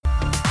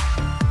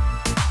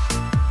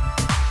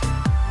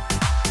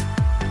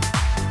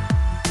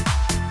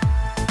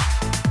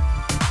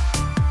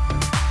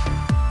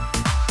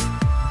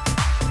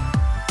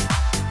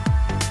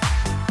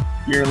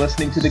You're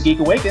listening to The Geek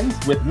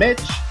Awakens with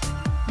Mitch,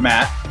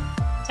 Matt,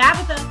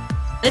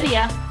 Tabitha,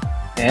 Lydia,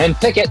 and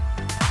Pickett.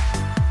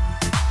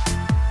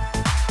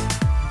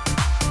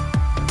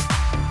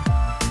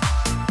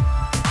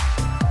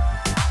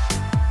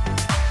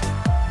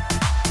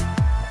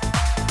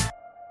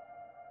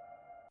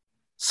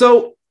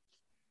 So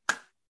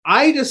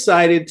I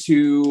decided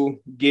to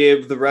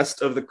give the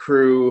rest of the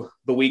crew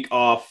the week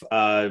off,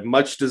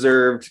 much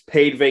deserved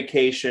paid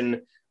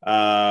vacation,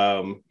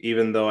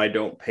 even though I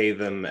don't pay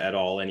them at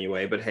all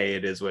anyway, but hey,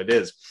 it is what it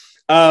is.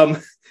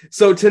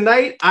 So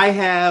tonight I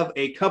have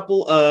a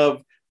couple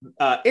of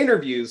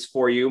interviews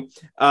for you.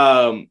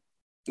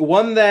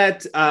 One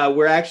that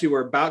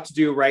we're about to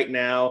do right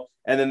now,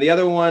 and then the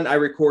other one I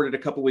recorded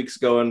a couple weeks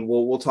ago, and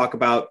we'll talk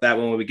about that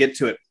when we get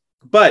to it.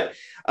 But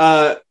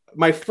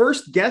my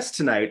first guest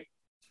tonight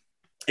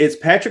is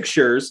Patrick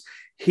Schurz.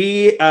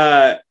 He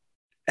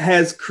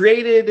has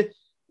created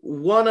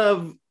one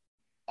of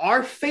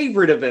our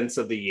favorite events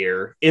of the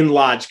year in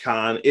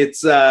LodgeCon.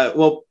 It's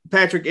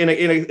Patrick, in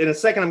a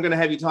second, I'm going to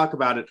have you talk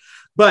about it,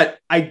 but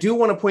I do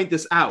want to point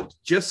this out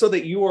just so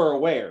that you are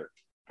aware.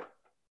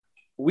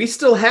 We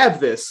still have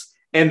this,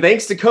 and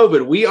thanks to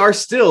COVID, we are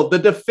still the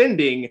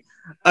defending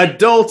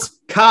adult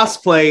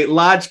cosplay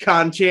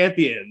LodgeCon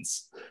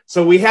champions.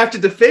 So we have to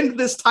defend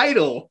this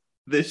title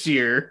this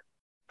year.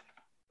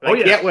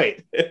 I can't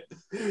wait.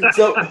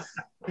 So,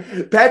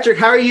 Patrick,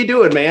 how are you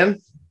doing, man?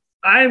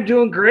 I'm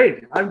doing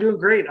great.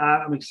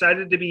 I'm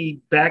excited to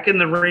be back in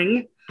the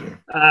ring,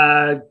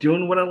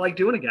 doing what I like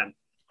doing again.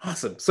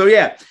 Awesome.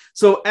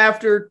 So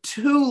after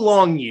 2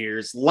 long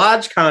years,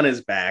 LodgeCon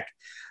is back.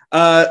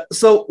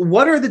 So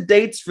what are the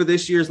dates for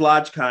this year's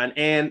LodgeCon?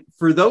 And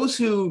for those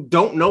who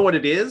don't know what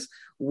it is,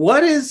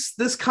 what is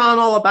this con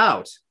all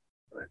about?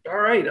 All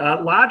right.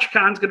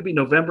 LodgeCon is going to be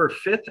November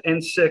 5th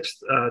and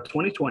 6th,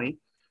 2020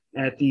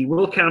 at the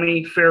Will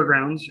County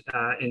Fairgrounds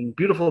in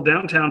beautiful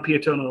downtown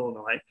Peatone,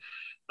 Illinois.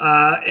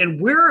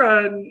 And we're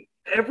an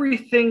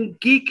everything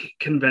geek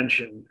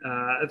convention.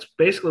 It's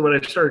basically what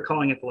I've started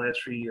calling it the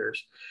last few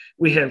years.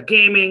 We have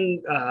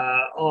gaming,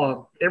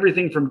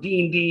 everything from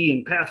D&D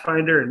and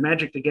Pathfinder and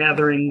Magic the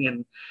Gathering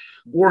and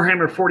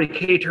Warhammer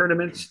 40K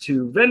tournaments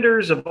to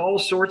vendors of all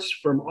sorts,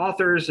 from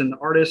authors and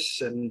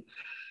artists and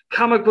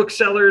comic book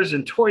sellers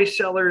and toy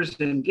sellers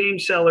and game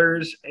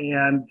sellers.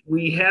 And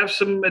we have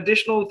some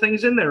additional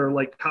things in there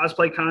like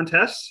cosplay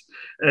contests,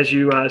 as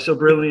you so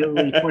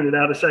brilliantly pointed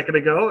out a second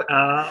ago,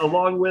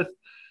 along with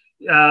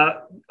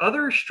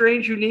other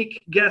strange,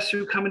 unique guests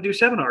who come and do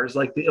seminars,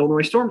 like the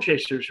Illinois Storm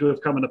Chasers, who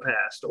have come in the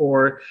past,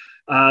 or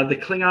the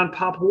Klingon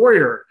Pop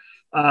Warrior,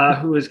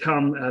 who has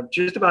come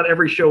just about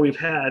every show we've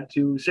had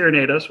to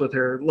serenade us with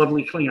her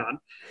lovely Klingon.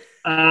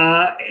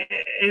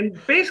 And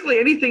basically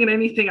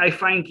anything I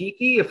find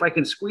geeky, if I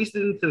can squeeze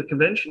it into the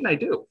convention, I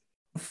do.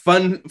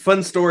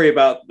 Fun story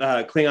about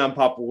Klingon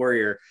Pop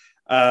Warrior.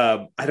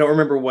 I don't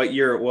remember what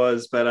year it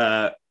was,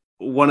 but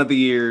one of the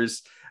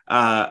years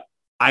I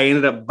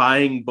ended up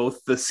buying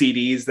both the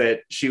CDs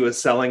that she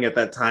was selling at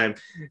that time.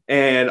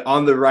 And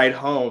on the ride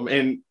home,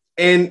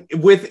 and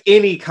with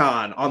any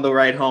con on the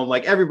ride home,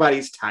 like,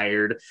 everybody's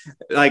tired.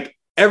 Like,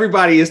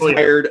 everybody is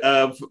tired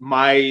of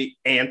my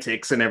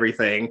antics and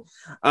everything.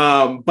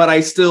 But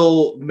I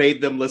still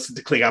made them listen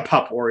to Klingon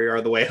Pop Warrior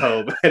on the way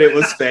home, and it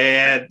was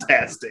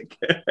fantastic.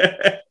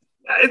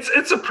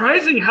 It's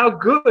surprising how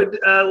good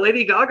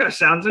Lady Gaga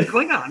sounds in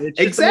Klingon. It's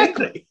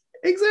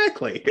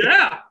exactly.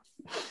 Yeah.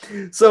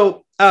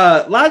 So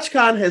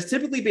LodgeCon has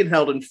typically been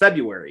held in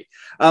February.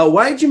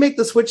 Why did you make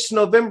the switch to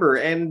November?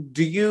 And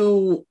do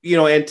you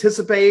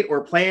anticipate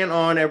or plan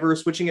on ever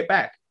switching it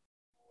back?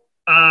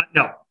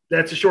 No.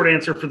 That's a short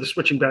answer for the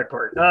switching back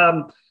part.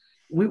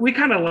 We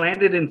kind of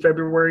landed in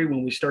February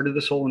when we started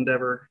this whole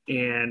endeavor,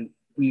 and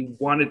we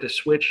wanted to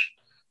switch,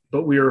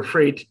 but we were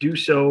afraid to do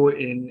so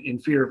in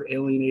fear of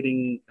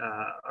alienating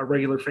our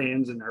regular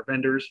fans and our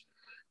vendors.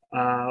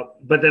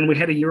 But then we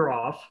had a year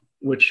off,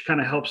 which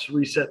kind of helps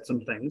reset some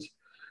things.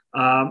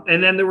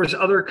 And then there was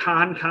other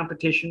con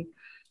competition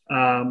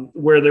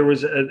where there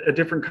was a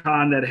different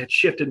con that had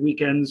shifted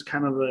weekends,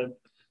 kind of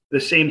the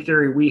same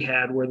theory we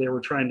had, where they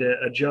were trying to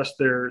adjust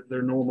their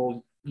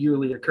normal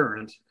yearly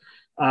occurrence.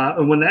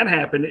 And when that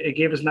happened, it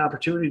gave us an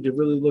opportunity to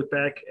really look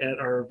back at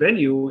our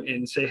venue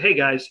and say, hey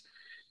guys,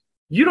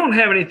 you don't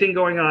have anything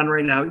going on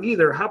right now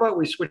either. How about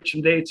we switch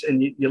some dates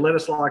and you let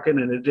us lock in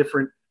a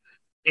different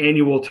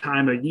annual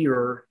time a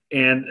year?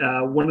 And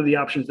one of the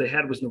options they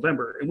had was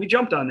November. And we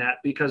jumped on that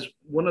because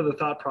one of the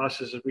thought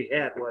processes we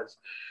had was,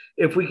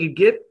 if we could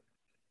get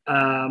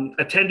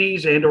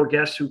attendees and or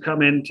guests who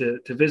come in to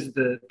visit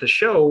the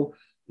show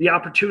the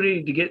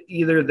opportunity to get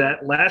either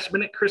that last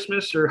minute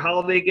Christmas or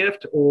holiday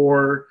gift,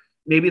 or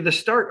maybe the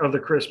start of the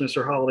Christmas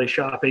or holiday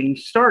shopping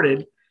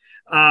started,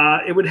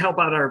 it would help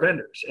out our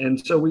vendors.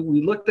 And so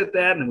we looked at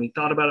that and we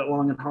thought about it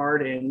long and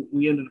hard, and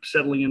we ended up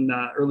settling in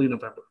early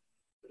November.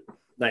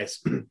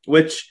 Nice.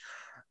 Which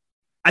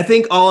I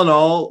think all in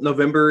all,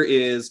 November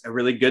is a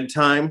really good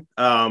time.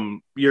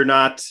 You're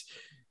not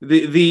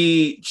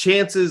the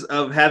chances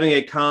of having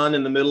a con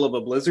in the middle of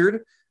a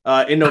blizzard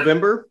in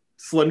November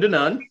slim to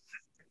none.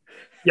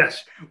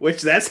 Yes.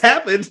 Which that's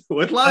happened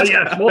with LodgeCon.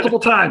 Yes, multiple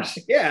times.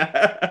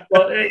 Yeah.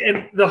 Well,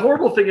 and the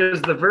horrible thing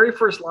is the very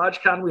first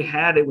LodgeCon we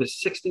had, it was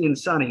 60 and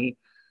sunny.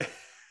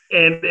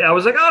 And I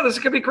was like, oh, this is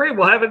going to be great.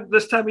 We'll have it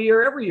this time of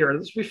year every year.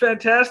 This will be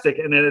fantastic.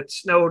 And then it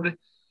snowed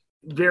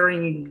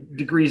varying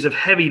degrees of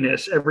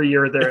heaviness every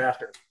year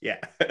thereafter. Yeah.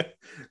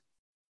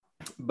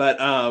 But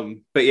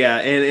yeah,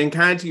 and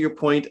kind of to your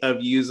point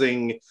of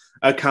using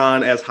a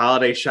con as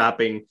holiday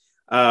shopping,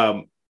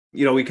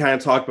 we kind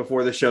of talked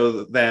before the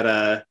show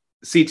that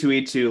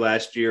C2E2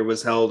 last year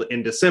was held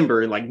in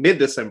December, like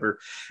mid-December.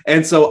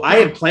 And so I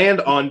had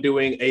planned on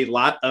doing a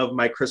lot of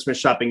my Christmas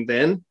shopping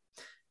then.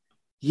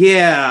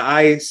 Yeah,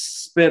 I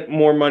spent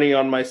more money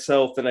on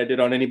myself than I did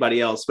on anybody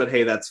else, but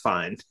hey, that's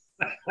fine.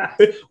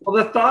 Well,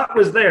 the thought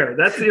was there.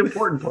 That's the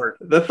important part.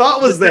 The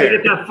thought was there.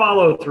 Did not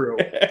follow through.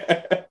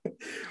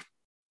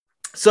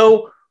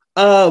 So,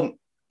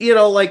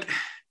 like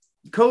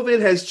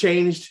COVID has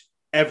changed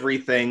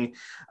everything.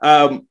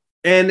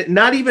 And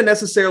not even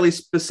necessarily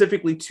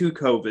specifically to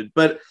COVID,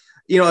 but,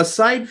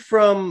 aside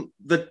from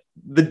the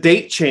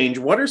date change,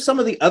 what are some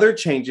of the other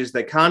changes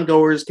that con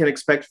goers can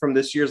expect from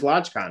this year's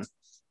LodgeCon?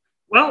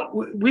 Well,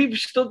 we've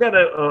still got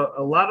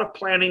a lot of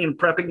planning and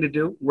prepping to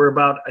do. We're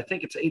about, I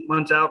think it's 8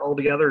 months out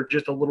altogether,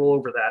 just a little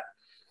over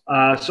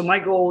that. So my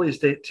goal is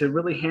to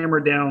really hammer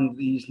down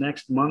these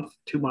next month,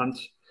 2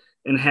 months,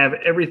 and have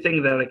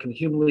everything that I can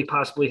humanly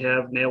possibly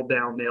have nailed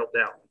down.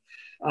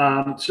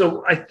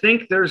 So I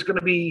think there's going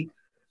to be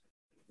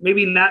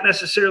maybe not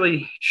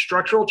necessarily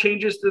structural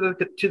changes to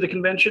the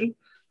convention,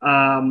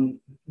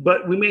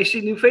 but we may see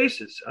new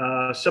faces.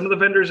 Some of the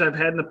vendors I've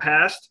had in the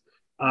past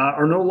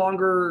are no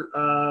longer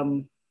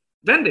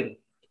vending.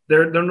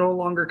 They're no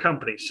longer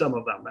companies, some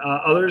of them.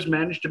 Others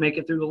managed to make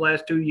it through the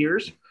last 2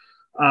 years.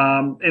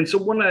 And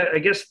so I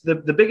guess the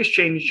biggest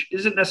change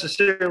isn't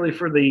necessarily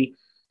for the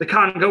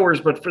con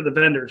goers, but for the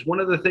vendors. One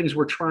of the things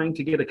we're trying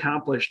to get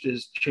accomplished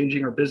is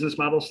changing our business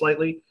model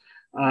slightly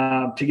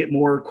to get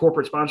more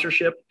corporate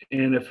sponsorship.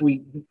 And if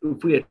we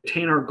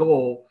attain our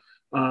goal,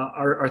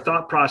 our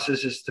thought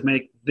process is to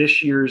make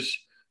this year's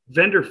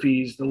vendor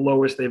fees the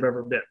lowest they've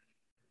ever been.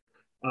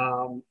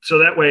 So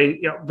that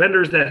way,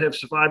 vendors that have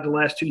survived the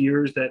last 2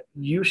 years that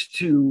used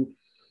to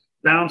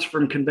bounce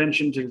from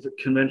convention to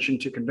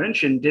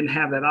convention didn't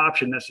have that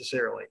option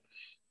necessarily.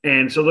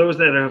 And so those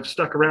that have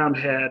stuck around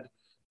had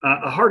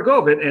a hard go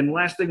of it. And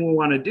last thing we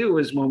want to do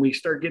is when we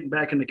start getting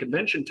back into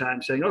convention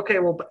time saying, okay,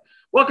 well,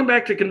 welcome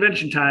back to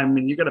convention time.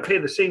 And you're going to pay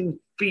the same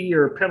fee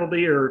or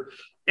penalty or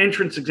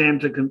entrance exam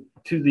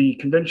to the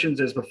conventions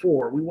as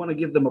before. We want to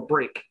give them a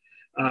break.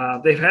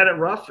 They've had it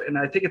rough. And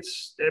I think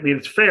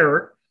it's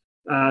fair.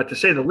 To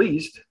say the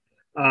least,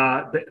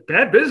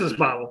 bad business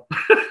model,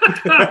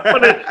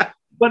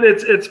 but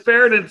it's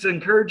fair and it's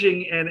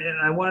encouraging, and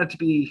I want it to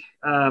be,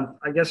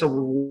 I guess, a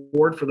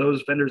reward for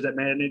those vendors that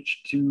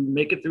managed to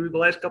make it through the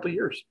last couple of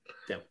years.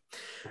 Yeah,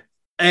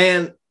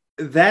 and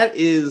that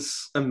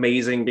is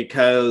amazing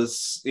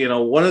because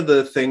one of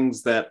the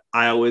things that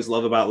I always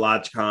love about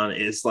LodgeCon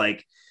is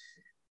like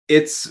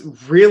it's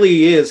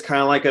really is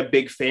kind of like a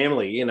big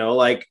family.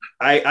 Like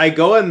I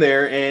go in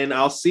there and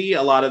I'll see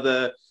a lot of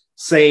the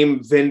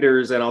same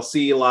vendors and I'll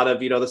see a lot of,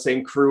 the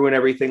same crew and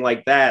everything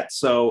like that.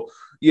 So,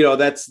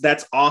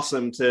 that's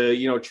awesome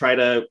to, try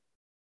to,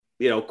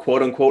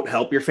 quote unquote,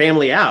 help your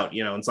family out,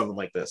 in something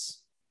like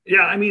this.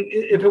 Yeah. I mean,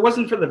 if it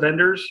wasn't for the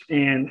vendors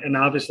and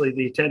obviously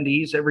the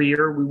attendees every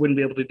year, we wouldn't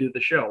be able to do the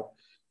show.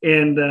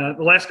 And the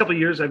last couple of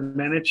years, I've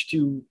managed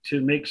to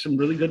make some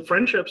really good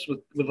friendships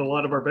with a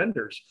lot of our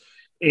vendors.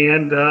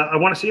 And I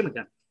want to see them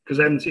again because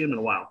I haven't seen them in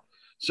a while.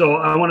 So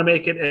I want to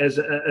make it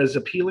as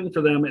appealing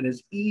for them and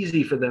as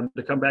easy for them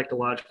to come back to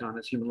LodgeCon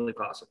as humanly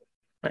possible.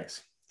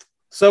 Nice.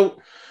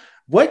 So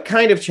what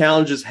kind of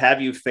challenges have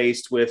you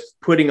faced with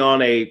putting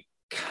on a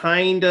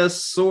kind of,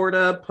 sort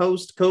of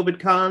post-COVID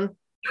con?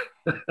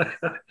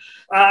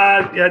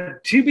 Yeah,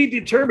 to be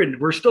determined.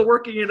 We're still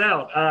working it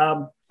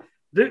out.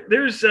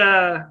 There's,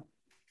 in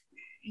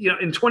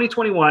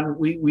 2021,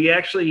 we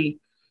actually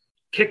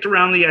kicked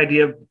around the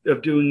idea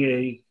of doing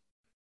a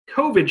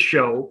COVID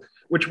show,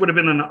 which would have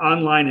been an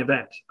online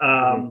event.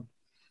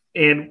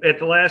 And at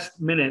the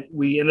last minute,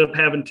 we ended up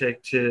having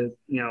to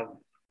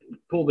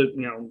pull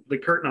the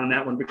curtain on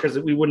that one because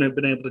we wouldn't have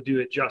been able to do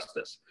it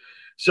justice.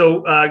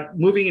 So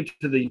moving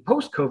into the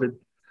post-COVID,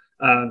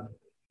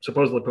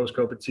 supposedly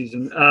post-COVID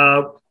season,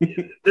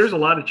 there's a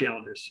lot of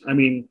challenges. I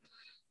mean,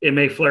 it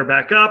may flare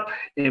back up.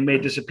 It may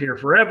disappear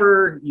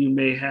forever. You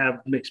may have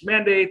mixed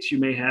mandates. You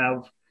may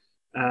have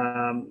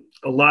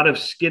a lot of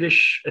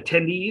skittish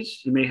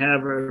attendees. You may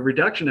have a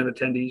reduction in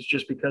attendees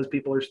just because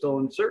people are still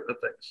uncertain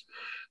of things.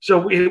 So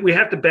we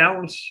have to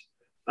balance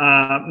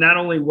not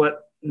only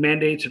what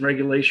mandates and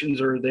regulations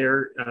are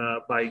there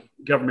by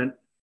government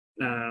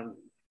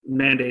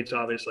mandates,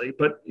 obviously,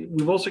 but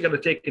we've also got to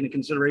take into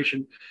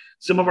consideration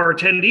some of our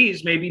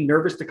attendees may be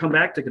nervous to come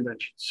back to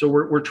conventions. So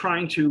we're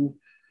trying to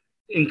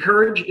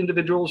encourage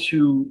individuals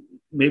who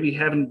maybe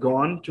haven't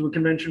gone to a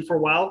convention for a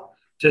while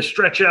to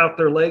stretch out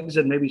their legs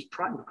and maybe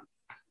try one.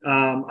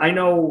 I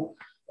know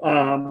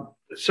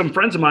Some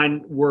friends of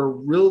mine were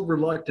real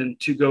reluctant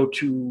to go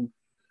to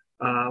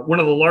one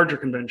of the larger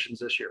conventions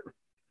this year,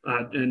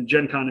 and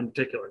Gen Con in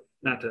particular,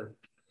 not to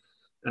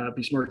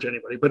besmirch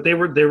anybody, but they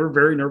were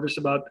very nervous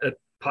about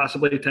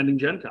possibly attending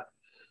Gen Con.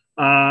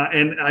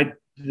 And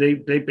they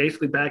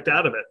basically backed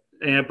out of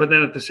it. But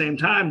then at the same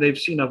time, they've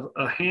seen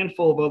a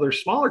handful of other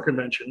smaller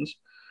conventions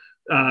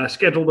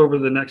scheduled over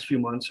the next few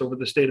months over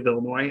the state of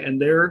Illinois,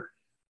 and they're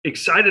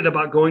excited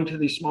about going to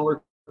these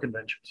smaller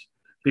conventions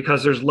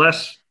because there's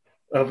less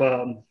of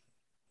a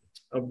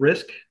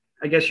risk,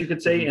 I guess you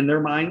could say, in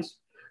their minds.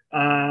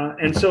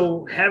 And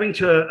so having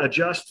to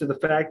adjust to the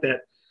fact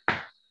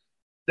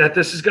that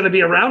this is going to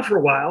be around for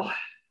a while,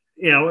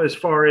 as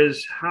far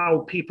as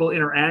how people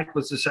interact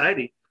with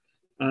society,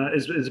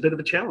 is a bit of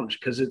a challenge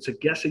because it's a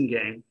guessing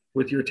game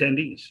with your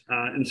attendees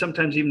and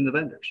sometimes even the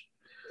vendors.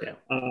 Yeah.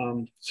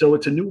 So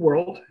it's a new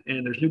world,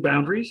 and there's new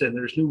boundaries and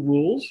there's new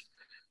rules,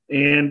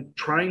 and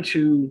trying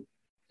to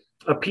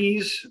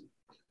appease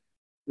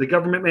the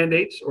government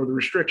mandates or the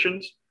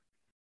restrictions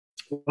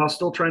while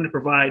still trying to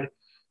provide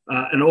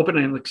an open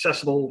and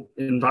accessible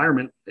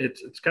environment.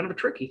 It's kind of a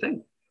tricky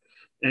thing,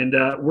 and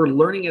we're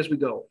learning as we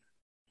go.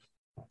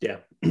 Yeah.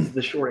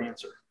 The short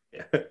answer.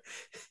 Yeah.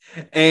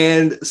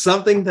 And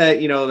something that,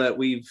 that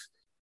we've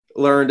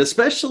learned,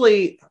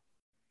 especially,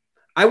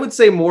 I would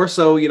say more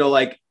so,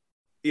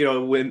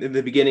 when in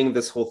the beginning of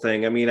this whole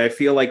thing, I mean, I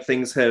feel like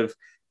things have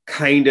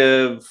kind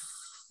of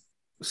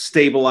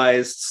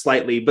stabilized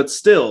slightly, but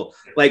still,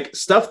 like,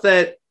 stuff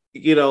that,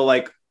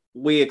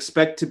 we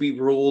expect to be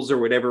rules or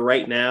whatever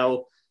right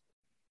now,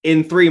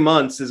 in 3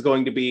 months is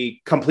going to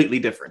be completely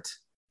different.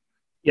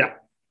 Yeah.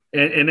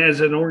 And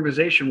as an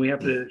organization, we have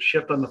to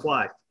shift on the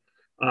fly.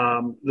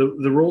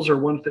 The rules are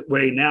one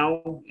way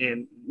now,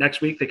 and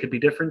next week they could be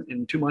different.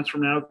 And 2 months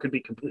from now, it could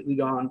be completely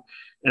gone.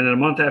 And then a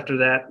month after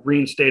that,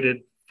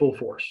 reinstated full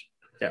force.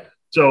 Yeah.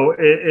 So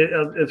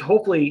it's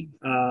hopefully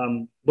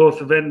both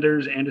the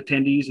vendors and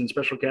attendees and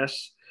special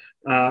guests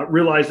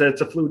realize that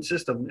it's a fluid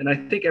system. And I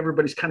think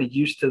everybody's kind of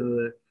used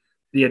to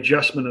the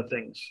adjustment of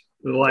things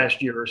the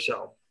last year or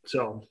so.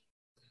 So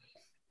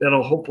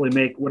that'll hopefully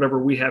make whatever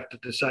we have to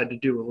decide to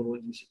do a little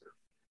easier.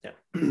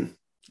 Yeah.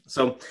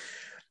 So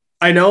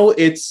I know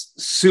it's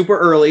super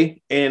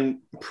early and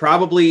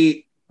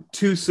probably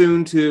too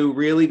soon to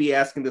really be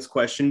asking this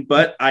question,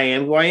 but I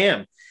am who I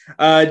am.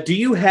 Do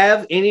you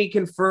have any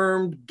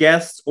confirmed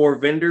guests or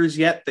vendors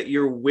yet that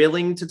you're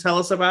willing to tell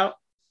us about?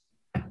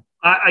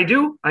 I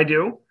do.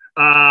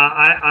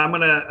 I'm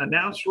going to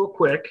announce real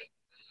quick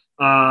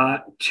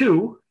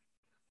 2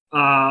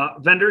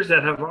 vendors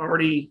that have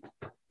already,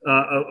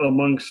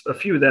 amongst a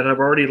few that have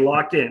already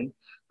locked in.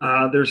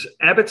 There's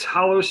Abbott's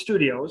Hollow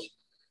Studios.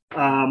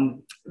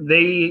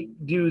 They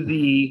do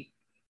the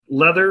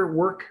leather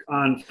work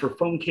for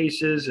phone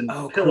cases and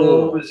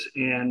pillows,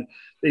 cool. And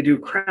they do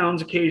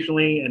crowns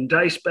occasionally and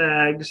dice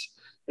bags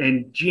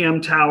and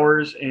GM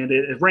towers. And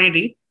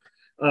Randy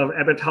of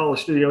Abbott Hollow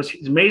Studios,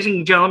 he's an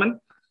amazing gentleman,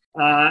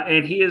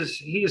 and he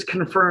is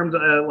confirmed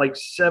like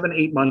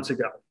 7-8 months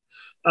ago.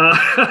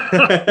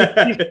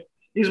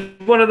 He's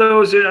one of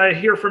those I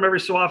hear from every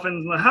so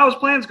often. How's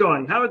plans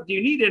going? How do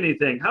you need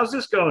anything? How's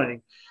this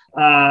going?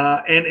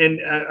 And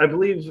I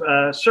believe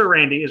Sir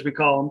Randy, as we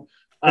call him,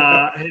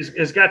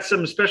 has got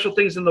some special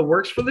things in the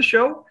works for the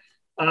show.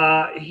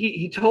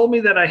 He told me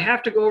that I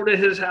have to go over to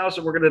his house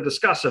and we're going to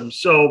discuss them.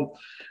 So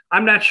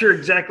I'm not sure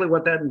exactly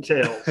what that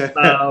entails,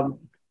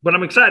 but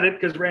I'm excited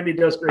because Randy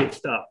does great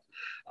stuff.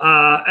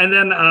 And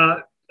then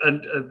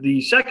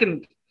the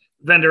second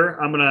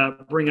vendor I'm going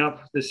to bring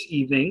up this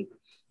evening,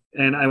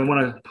 and I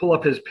want to pull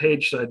up his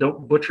page so I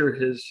don't butcher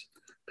his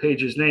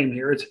page's name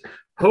here. It's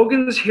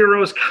Hogan's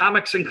Heroes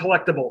Comics and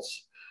Collectibles.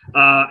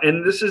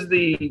 And this is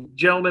the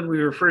gentleman we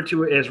refer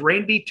to as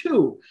Randy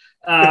 2,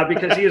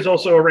 because he is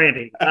also a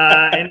Randy.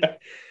 And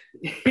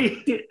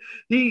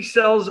he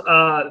sells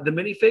the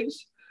minifigs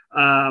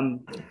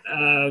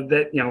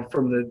that,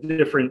 from the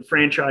different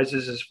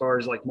franchises as far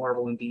as like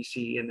Marvel and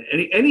DC and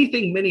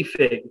anything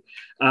minifig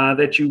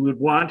that you would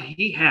want,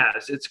 he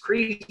has. It's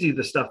crazy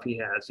the stuff he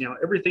has.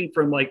 Everything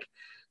from like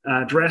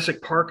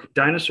Jurassic Park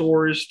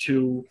dinosaurs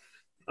to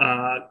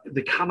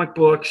the comic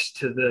books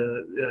to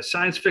the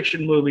science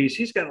fiction movies.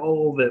 He's got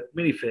all the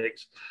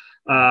minifigs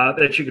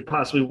that you could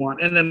possibly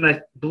want. And then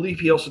I believe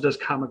he also does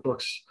comic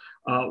books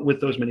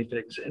with those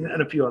minifigs and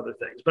a few other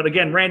things. But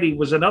again, Randy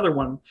was another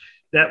one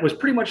that was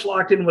pretty much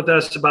locked in with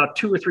us about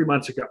 2 or 3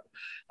 months ago,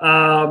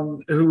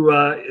 who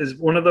is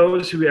one of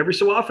those who every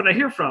so often I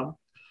hear from.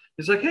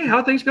 He's like, hey, how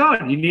are things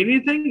going? You need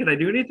anything? Can I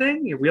do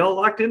anything? Are we all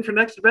locked in for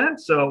next event?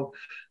 So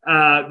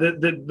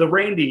the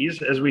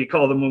Randys, as we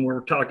call them when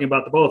we're talking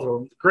about the both of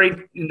them, great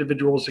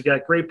individuals that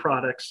got great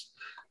products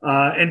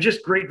and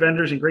just great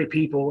vendors and great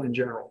people in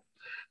general.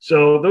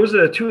 So those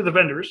are the 2 of the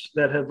vendors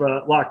that have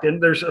locked in.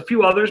 There's a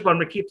few others, but I'm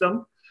going to keep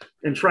them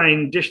and try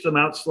and dish them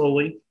out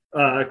slowly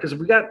because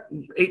we got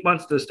 8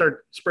 months to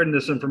start spreading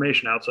this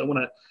information out. So I want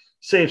to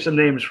save some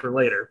names for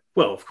later.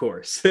 Well, of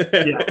course.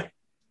 Yeah.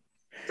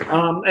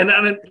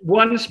 And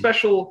one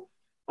special,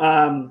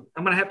 I'm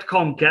going to have to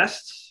call them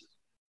guests.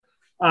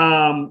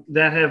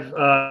 that have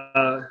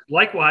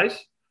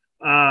likewise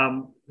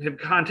have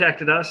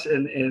contacted us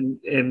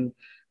and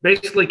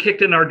basically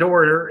kicked in our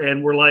door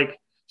and were like,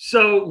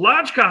 so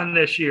LodgeCon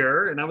this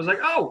year. And I was like,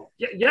 oh,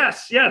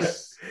 yes.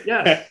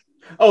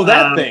 Oh,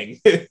 that thing.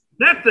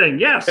 That thing.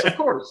 Yes, of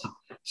course.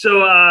 So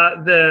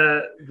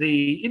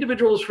the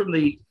individuals from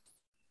the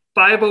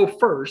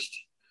 501st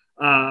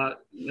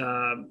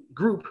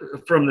group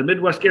from the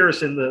Midwest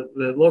Garrison,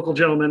 the local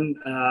gentlemen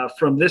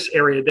from this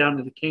area down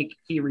to the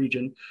Kankakee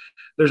region,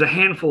 there's a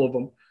handful of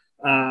them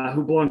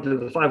who belong to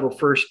the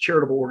 501st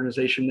charitable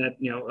organization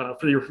that,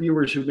 for your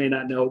viewers who may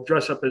not know,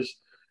 dress up as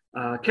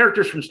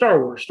characters from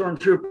Star Wars,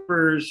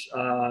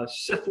 stormtroopers,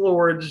 Sith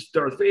Lords,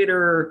 Darth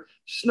Vader,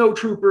 snow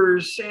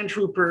troopers, sand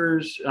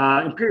troopers,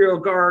 Imperial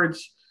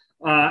Guards,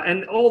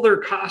 and all their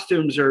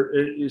costumes are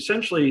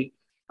essentially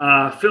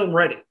film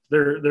ready.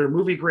 They're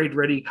movie grade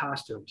ready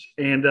costumes.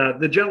 And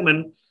the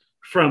gentlemen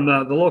from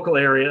the local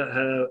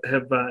area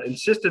have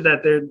insisted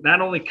that they're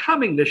not only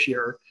coming this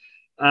year,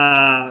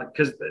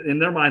 because in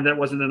their mind that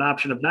wasn't an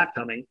option of not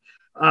coming,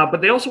 but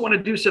they also want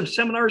to do some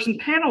seminars and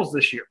panels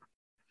this year.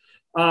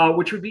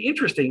 Which would be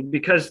interesting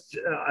because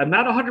I'm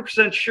not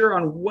 100% sure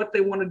on what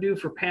they want to do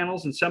for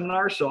panels and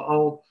seminars. So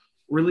I'll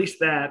release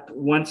that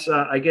once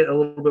I get a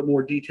little bit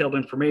more detailed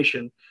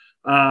information.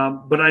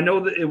 But I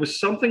know that it was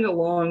something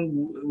along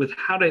with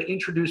how to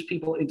introduce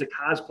people into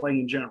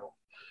cosplaying in general,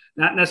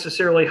 not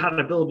necessarily how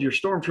to build your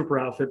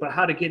Stormtrooper outfit, but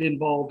how to get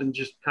involved in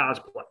just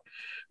cosplay,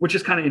 which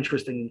is kind of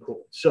interesting and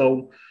cool.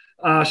 So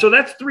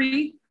that's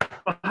 3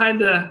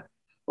 behind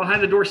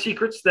the door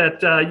secrets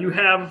that you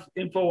have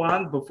info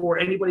on before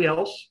anybody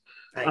else.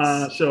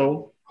 Nice.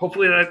 So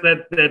hopefully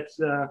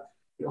that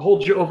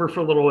holds you over for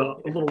a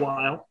little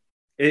while.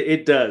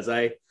 It does.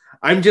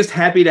 I'm just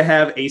happy to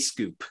have a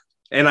scoop,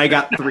 and I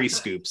got 3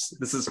 scoops.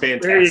 This is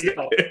fantastic.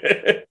 There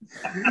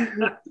you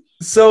go.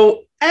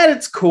 So at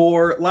its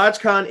core,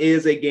 LodgeCon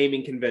is a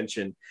gaming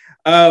convention.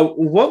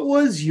 What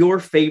was your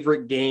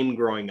favorite game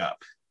growing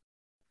up?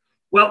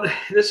 Well,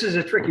 this is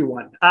a tricky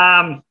one.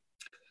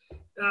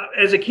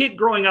 As a kid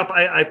growing up,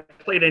 I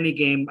played any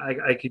game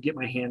I could get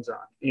my hands on.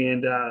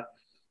 And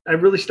I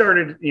really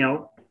started,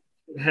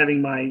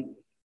 having my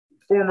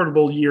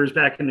formidable years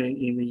back in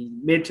the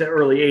mid to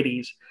early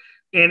 80s.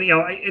 And,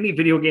 any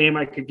video game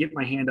I could get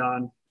my hand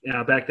on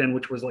back then,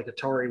 which was like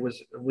Atari,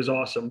 was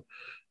awesome.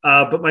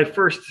 But my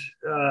first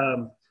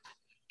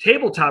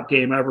tabletop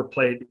game I ever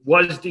played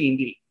was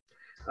D&D.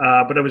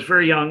 But I was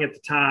very young at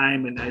the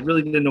time, and I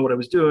really didn't know what I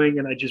was doing,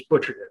 and I just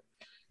butchered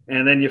it.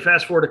 And then you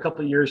fast forward a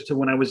couple of years to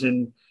when I was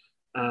in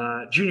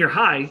junior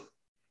high,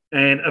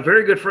 and a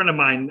very good friend of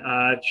mine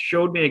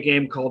showed me a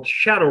game called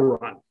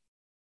Shadowrun.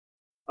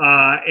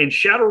 And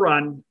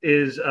Shadowrun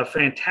is a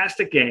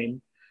fantastic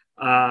game.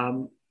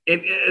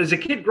 And as a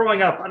kid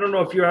growing up, I don't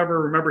know if you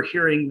ever remember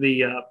hearing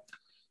the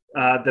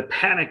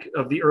panic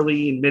of the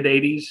early and mid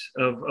 80s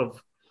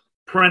of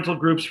parental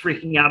groups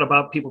freaking out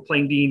about people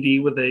playing D&D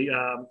with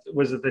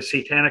was it the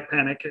Satanic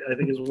Panic? I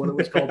think is what it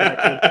was called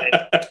back in the day.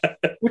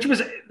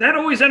 That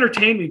always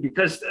entertained me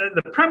because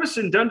the premise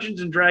in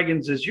Dungeons and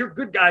Dragons is you're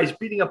good guys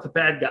beating up the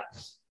bad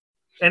guys.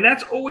 And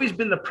that's always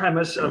been the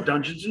premise of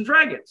Dungeons and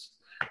Dragons,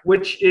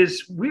 which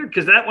is weird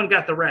because that one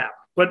got the rap.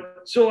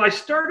 But so I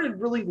started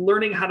really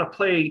learning how to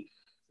play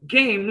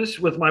games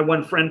with my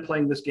one friend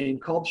playing this game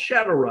called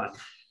Shadowrun.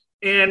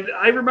 And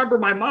I remember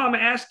my mom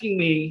asking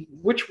me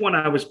which one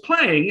I was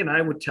playing, and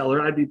I would tell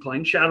her I'd be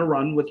playing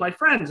Shadowrun with my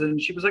friends.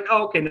 And she was like,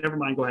 oh, okay, never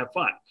mind, go have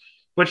fun.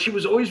 But she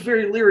was always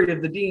very leery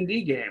of the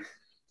D&D game.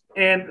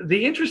 And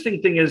the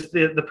interesting thing is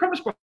the premise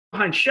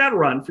behind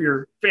Shadowrun, for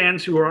your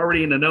fans who are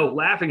already in the know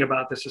laughing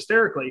about this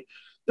hysterically,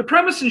 the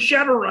premise in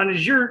Shadowrun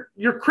is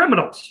you're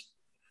criminals.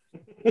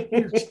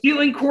 You're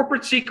stealing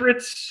corporate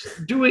secrets,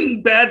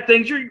 doing bad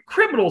things. You're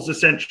criminals,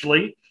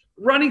 essentially,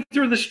 running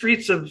through the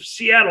streets of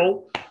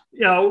Seattle,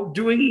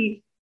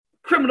 doing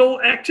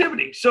criminal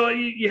activity. So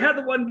you had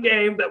the one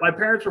game that my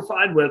parents were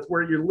fine with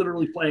where you're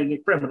literally playing a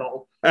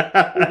criminal.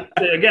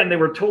 Again, they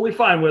were totally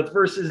fine with,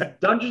 versus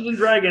Dungeons and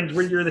Dragons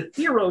where you're the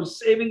heroes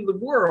saving the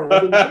world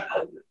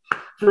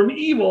from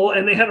evil,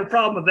 and they had a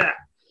problem with that.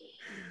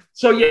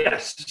 So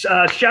yes,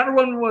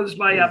 Shadowrun was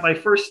my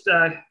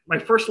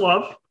first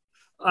love.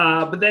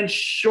 But then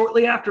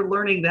shortly after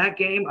learning that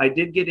game, I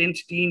did get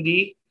into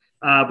D&D.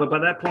 But by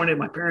that point,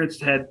 my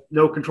parents had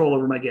no control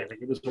over my gaming.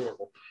 It was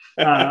horrible.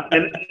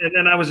 And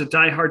then I was a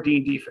diehard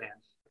D&D fan.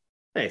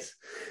 Nice.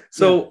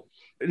 So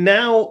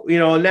now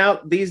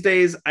these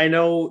days, I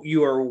know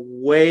you are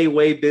way,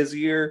 way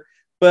busier,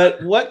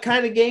 but what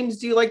kind of games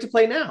do you like to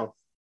play now?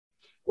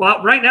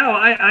 Well, right now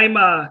I'm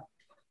a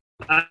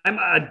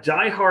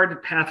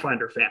diehard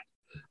Pathfinder fan,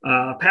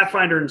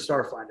 Pathfinder and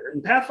Starfinder.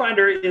 And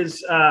Pathfinder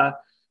is,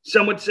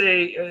 some would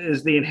say,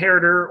 is the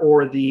inheritor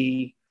or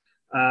the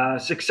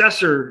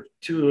successor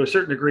to a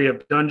certain degree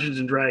of Dungeons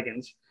and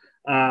Dragons.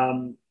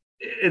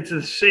 It's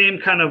the same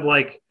kind of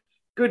like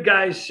good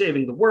guys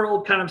saving the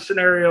world kind of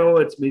scenario.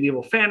 It's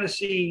medieval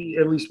fantasy,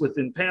 at least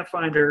within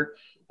Pathfinder.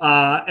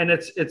 And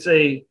it's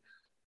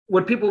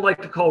what people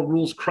like to call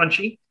rules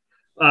crunchy.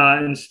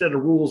 instead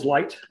of rules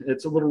light.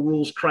 It's a little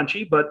rules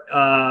crunchy, but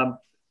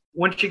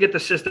once you get the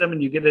system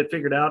and you get it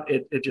figured out,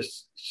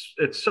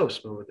 it's so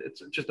smooth.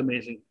 It's just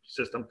amazing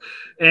system.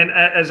 And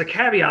as a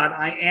caveat,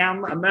 I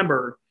am a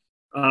member.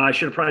 I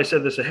should have probably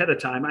said this ahead of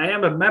time. I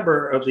am a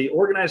member of the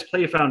Organized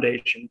Play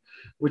Foundation,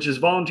 which is a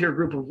volunteer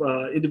group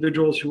of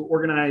individuals who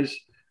organize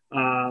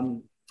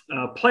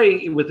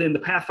play within the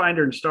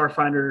Pathfinder and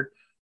Starfinder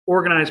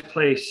organized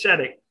play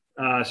setting.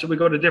 So we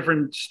go to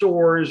different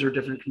stores or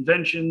different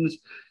conventions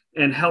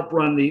and help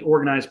run the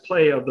organized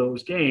play of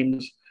those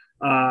games.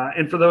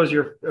 And for those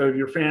of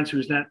your fans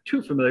who's not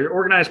too familiar,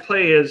 organized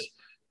play is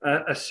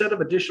a set of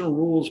additional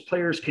rules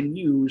players can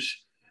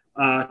use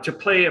to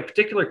play a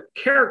particular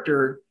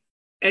character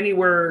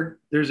anywhere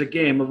there's a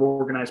game of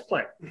organized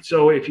play.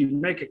 So if you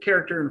make a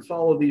character and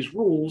follow these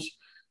rules,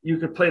 you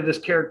could play this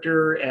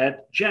character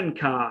at Gen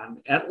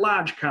Con, at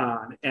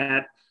LodgeCon,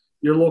 at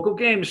your local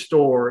game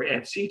store,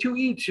 at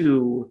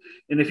C2E2.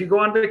 And if you go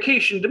on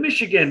vacation to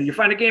Michigan, you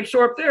find a game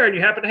store up there and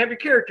you happen to have your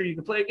character, you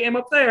can play a game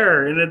up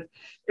there. And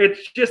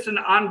it's just an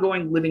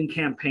ongoing living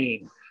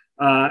campaign.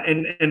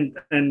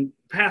 And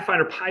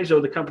Pathfinder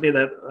Paizo, the company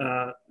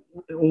that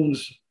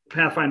owns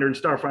Pathfinder and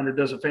Starfinder,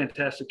 does a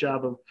fantastic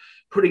job of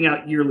putting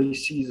out yearly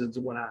seasons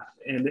and whatnot.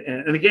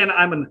 And again,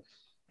 I'm an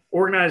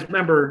organized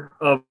member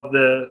of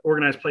the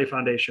Organized Play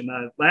Foundation.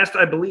 Last,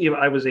 I believe,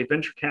 I was a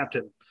venture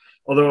captain.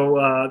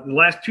 Although the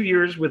last 2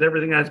 years with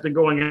everything that's been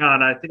going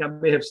on, I think I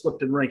may have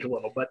slipped in rank a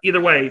little. But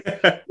either way,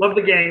 love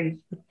the game,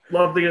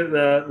 love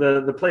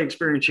the play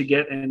experience you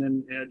get,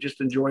 and just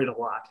enjoy it a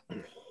lot.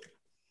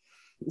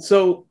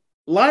 So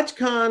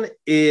LodgeCon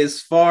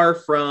is far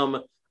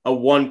from a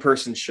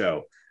one-person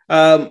show.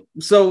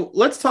 So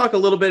let's talk a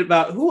little bit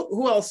about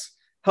who else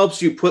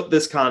helps you put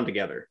this con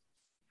together.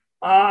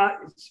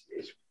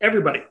 It's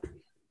everybody.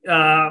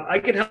 I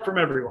get help from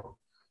everyone.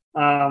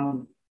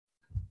 Kind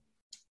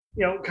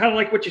of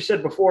like what you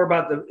said before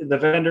about the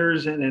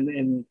vendors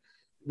and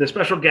the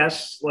special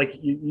guests like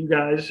you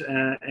guys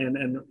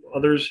and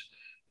others.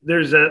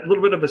 There's a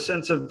little bit of a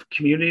sense of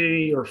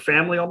community or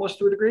family almost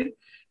to a degree.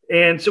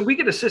 And so we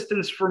get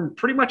assistance from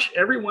pretty much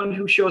everyone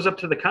who shows up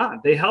to the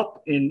con. They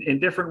help in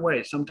different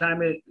ways.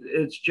 Sometimes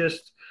it's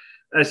just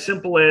as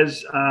simple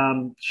as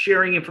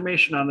sharing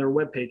information on their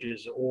web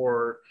pages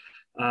or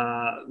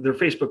their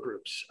Facebook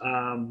groups.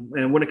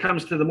 And when it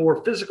comes to the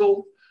more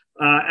physical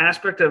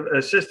aspect of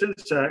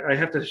assistance, I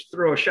have to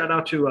throw a shout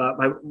out to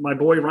my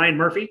boy Ryan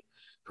Murphy,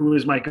 who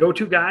is my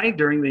go-to guy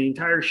during the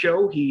entire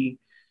show. He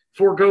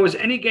forgoes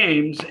any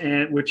games,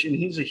 and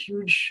he's a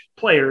huge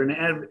player, an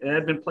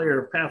advent player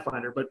of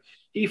Pathfinder, but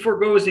he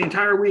forgoes the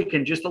entire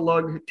weekend just to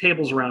lug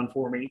tables around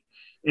for me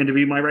and to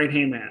be my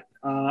right-hand man.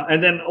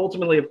 And then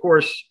ultimately, of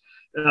course,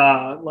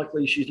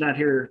 luckily she's not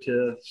here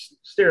to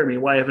stare at me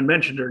why I haven't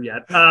mentioned her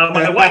yet.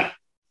 My wife,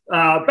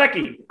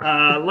 Becky,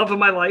 love of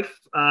my life,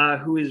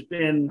 who has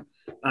been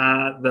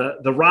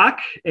the rock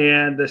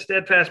and the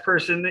steadfast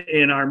person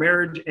in our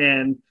marriage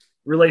and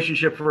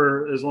relationship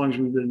for as long as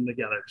we've been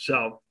together.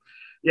 So,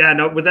 yeah,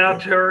 no,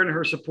 without her and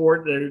her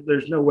support,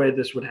 there's no way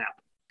this would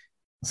happen.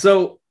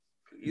 So,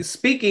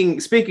 speaking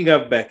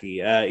of Becky,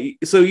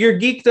 so your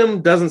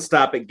geekdom doesn't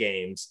stop at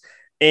games,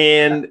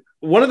 and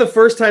one of the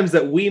first times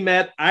that we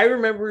met, I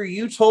remember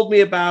you told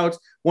me about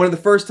one of the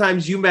first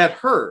times you met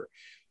her.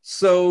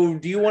 So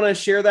do you want to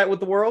share that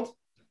with the world?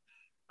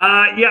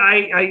 Yeah,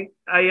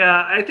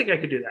 I think I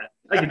could do that.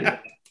 I could do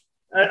that.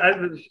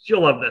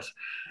 She'll love this.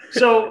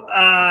 So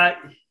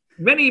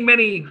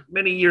many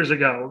years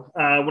ago,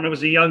 when I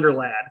was a younger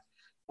lad,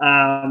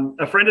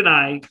 a friend and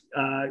I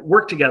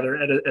worked together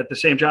at the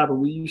same job,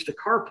 and we used to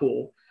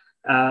carpool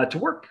to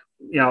work,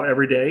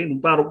 every day. And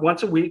about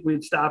once a week,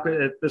 we'd stop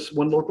at this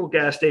one local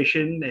gas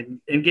station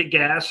and get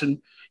gas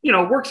and,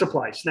 work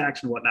supplies,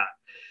 snacks and whatnot.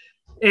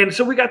 And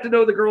so we got to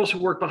know the girls who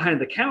worked behind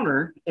the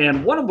counter.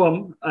 And one of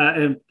them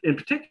in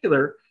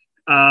particular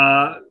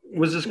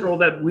was this girl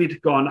that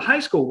we'd gone to high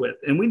school with.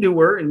 And we knew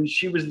her, and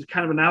she was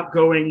kind of an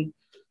outgoing,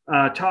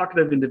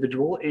 talkative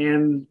individual.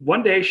 And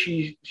one day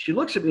she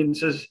looks at me and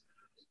says,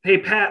 "Hey,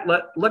 Pat,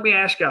 let me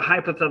ask you a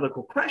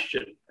hypothetical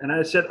question." And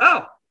I said,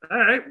 "Oh, all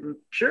right,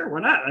 sure, why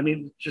not? I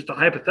mean, just a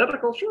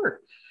hypothetical, sure."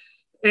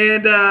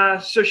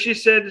 And so she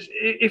said,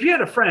 "If you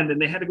had a friend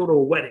and they had to go to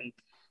a wedding,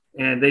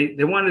 and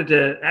they wanted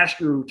to ask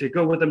you to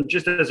go with them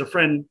just as a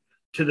friend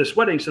to this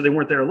wedding so they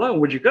weren't there alone,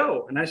 would you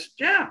go?" And I said,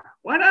 "Yeah,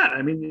 why not?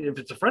 I mean, if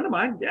it's a friend of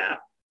mine, yeah.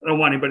 I don't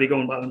want anybody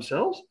going by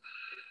themselves."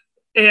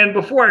 And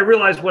before I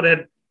realized what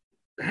had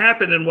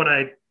happened and what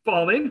I'd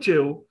fall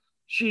into,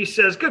 she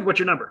says, "Good, what's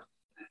your number?"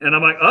 And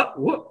I'm like, "Oh,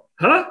 what?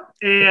 Huh?"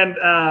 And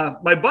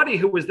my buddy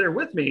who was there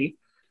with me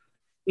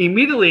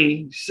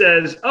immediately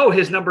says, "Oh,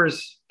 his number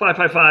is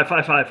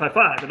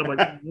 555-5555." And I'm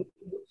like,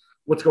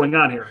 "What's going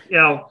on here?"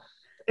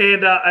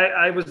 And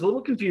I was a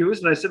little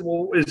confused, and I said,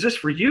 "Well, is this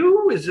for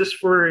you? Is this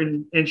for?"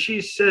 And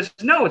she says,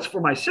 "No, it's for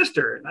my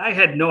sister." And I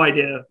had no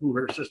idea who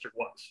her sister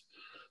was.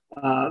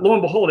 Lo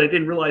and behold, I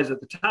didn't realize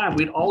at the time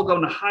we'd all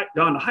gone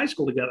to high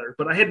school together,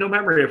 but I had no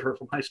memory of her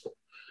from high school.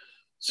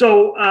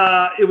 So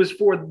it was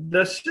for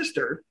the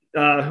sister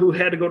who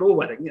had to go to a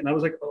wedding. And I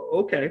was like,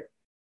 oh, okay.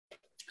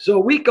 So a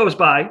week goes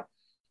by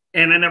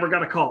and I never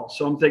got a call.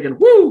 So I'm thinking,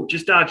 woo,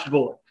 just dodged a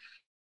bullet.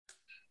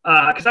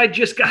 Because I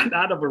just gotten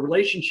out of a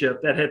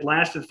relationship that had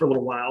lasted for a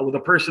little while with a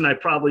person I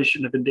probably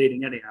shouldn't have been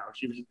dating anyhow.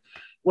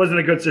 Wasn't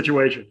a good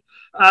situation.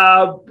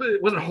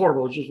 It wasn't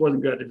horrible. It just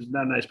wasn't good. It was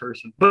not a nice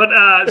person.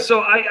 But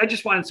so I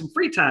just wanted some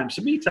free time,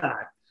 some me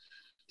time.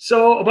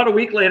 So about a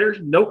week later,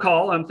 no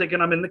call. I'm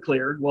thinking I'm in the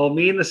clear. Well,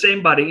 me and the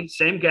same buddy,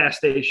 same gas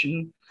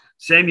station,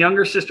 same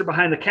younger sister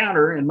behind the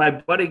counter. And my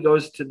buddy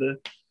goes to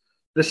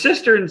the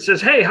sister and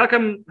says, hey, how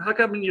come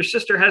your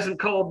sister hasn't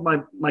called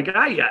my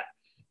guy yet?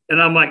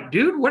 And I'm like,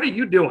 dude, what are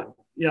you doing?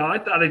 I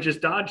thought I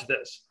just dodged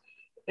this.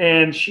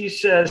 And she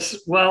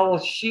says, well,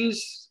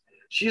 she's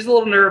a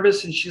little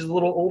nervous and she's a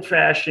little old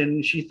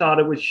fashioned. She thought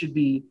should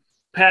be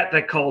Pat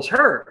that calls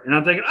her. And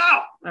I'm thinking,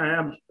 oh,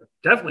 I'm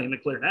definitely in the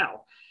clear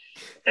now.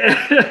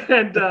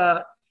 And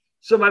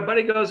so my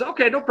buddy goes,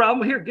 okay, no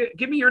problem. Here,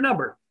 give me your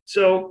number.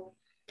 So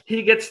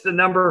he gets the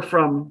number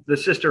from the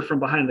sister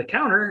from behind the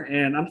counter.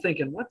 And I'm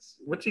thinking,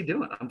 what's he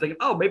doing? I'm thinking,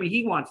 oh, maybe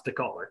he wants to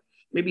call her.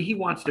 Maybe he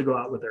wants to go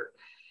out with her.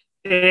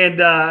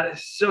 And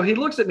so he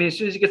looks at me as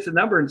soon as he gets the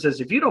number and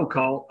says, if you don't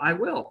call, I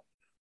will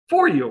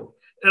for you.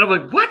 And I'm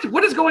like,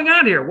 what is going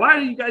on here? Why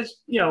are you guys,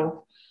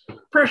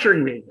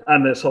 pressuring me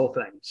on this whole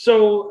thing?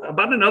 So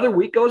about another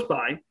week goes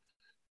by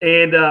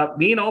and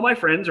me and all my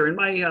friends are in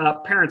my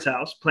parents'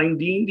 house playing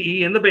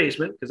D&D in the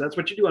basement because that's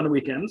what you do on the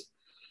weekends.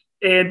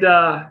 And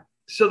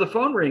so the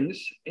phone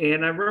rings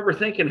and I remember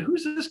thinking,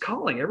 who's this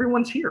calling?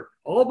 Everyone's here.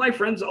 All my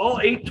friends, all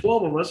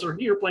 12 of us are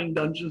here playing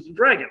Dungeons and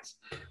Dragons.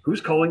 Who's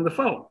calling the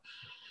phone?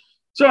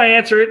 So I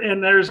answer it,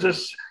 and there's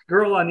this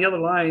girl on the other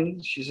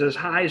line. She says,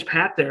 hi, is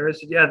Pat there? I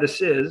said, yeah, this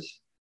is.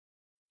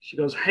 She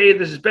goes, hey,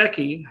 this is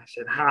Becky. I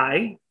said,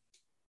 hi.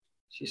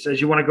 She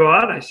says, you want to go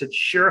out? I said,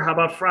 sure. How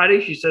about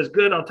Friday? She says,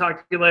 good. I'll talk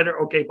to you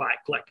later. Okay, bye.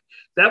 Click.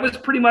 That was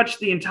pretty much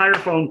the entire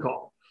phone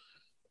call.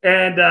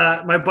 And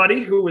my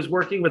buddy, who was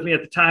working with me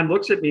at the time,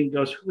 looks at me and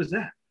goes, who was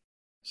that?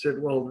 I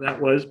said, well,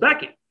 that was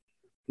Becky.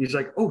 He's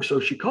like, oh, so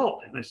she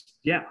called. And I said,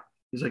 yeah.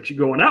 He's like, you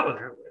going out with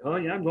her? Oh,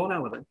 yeah, I'm going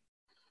out with her.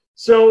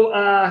 So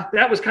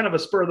that was kind of a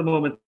spur of the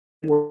moment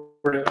where,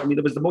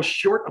 it was the most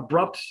short,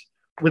 abrupt,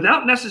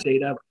 without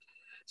necessity ever.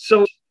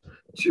 So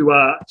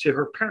to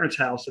her parents'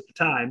 house at the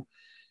time.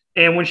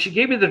 And when she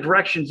gave me the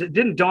directions, it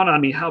didn't dawn on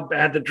me how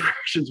bad the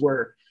directions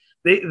were.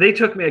 They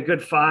took me a good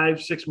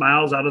 5-6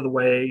 miles out of the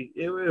way.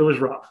 It was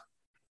rough.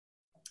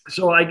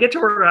 So I get to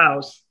her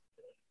house,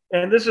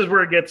 and this is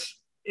where it gets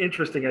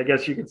interesting, I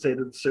guess you could say,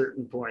 to a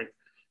certain point.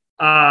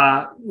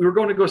 We were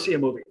going to go see a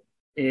movie.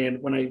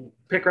 And when I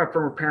pick her up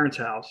from her parents'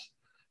 house,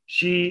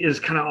 she is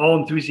kind of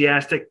all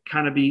enthusiastic,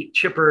 kind of be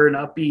chipper and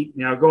upbeat,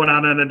 going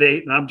out on a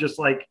date. And I'm just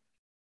like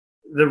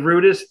the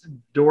rudest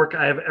dork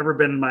I have ever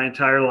been in my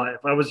entire life.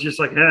 I was just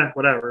like,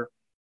 whatever.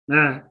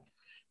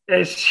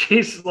 And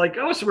she's like,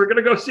 oh, so we're going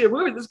to go see a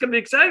movie. This is going to be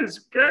exciting. It's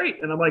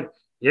great. And I'm like,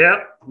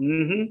 yeah.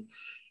 Mm-hmm.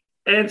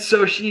 And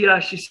so she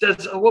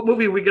says, oh, what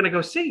movie are we going to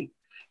go see?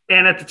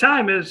 And at the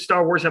time,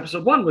 Star Wars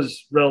Episode 1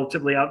 was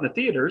relatively out in the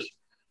theaters.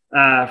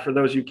 For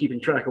those of you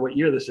keeping track of what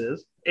year this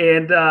is.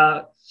 And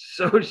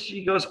so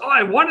she goes, oh,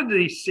 I wanted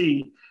to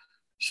see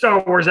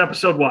Star Wars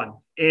Episode 1.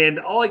 And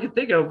all I could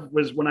think of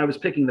was when I was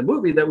picking the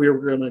movie that we were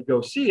going to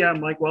go see,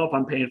 I'm like, well, if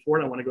I'm paying for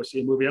it, I want to go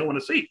see a movie I want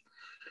to see.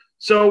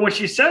 So when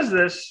she says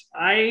this,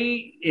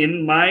 I,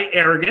 in my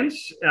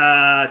arrogance,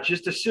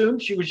 just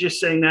assumed she was just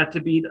saying that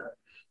to be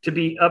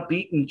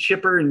upbeat and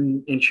chipper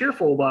and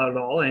cheerful about it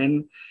all.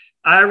 And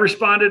I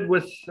responded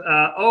with,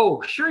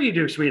 oh, sure you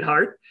do,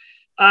 sweetheart.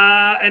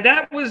 And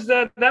that was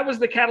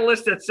the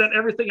catalyst that sent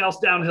everything else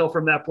downhill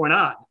from that point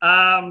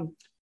on.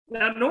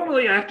 Now,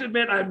 normally, I have to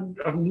admit, I'm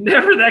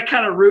never that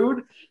kind of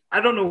rude.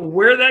 I don't know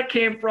where that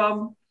came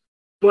from,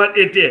 but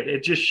it did.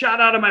 It just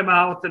shot out of my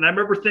mouth. And I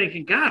remember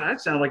thinking, God, I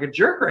sound like a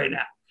jerk right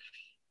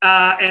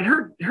now. And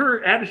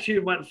her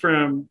attitude went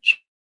from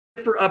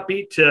chipper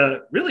upbeat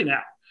to really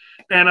now.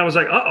 And I was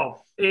like,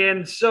 uh-oh.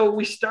 And so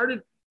we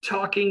started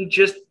talking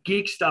just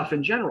geek stuff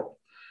in general.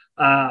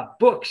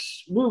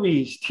 Books,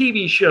 movies,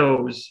 TV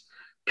shows,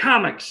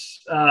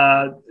 comics,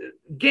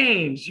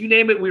 games, you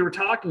name it, we were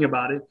talking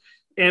about it.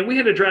 And we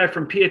had to drive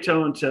from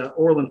Peatone to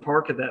Orland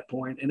Park at that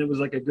point, and it was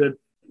like a good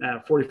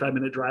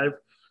 45-minute drive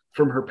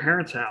from her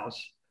parents'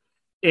 house.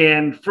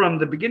 And from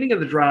the beginning of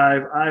the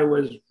drive, I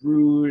was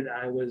rude,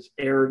 I was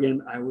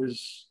arrogant, I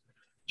was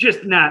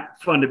just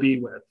not fun to be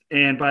with.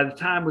 And by the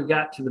time we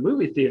got to the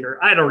movie theater,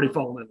 I'd already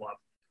fallen in love.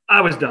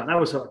 I was done. I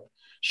was hooked.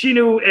 She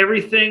knew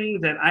everything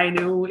that I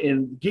knew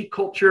in geek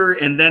culture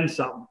and then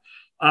some.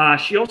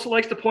 She also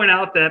likes to point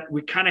out that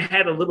we kind of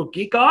had a little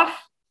geek off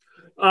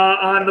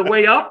on the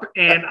way up,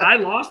 and I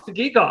lost the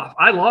geek off.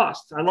 I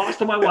lost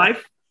to my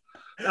wife,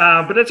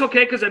 but it's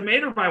okay because I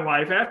made her my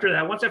wife after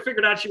that. Once I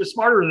figured out she was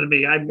smarter than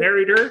me, I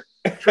married her,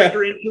 tricked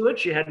her into it.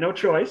 She had no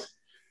choice.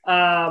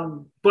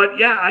 But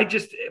yeah,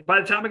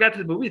 by the time I got to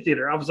the movie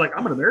theater, I was like,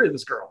 I'm going to marry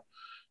this girl.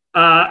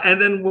 And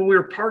then when we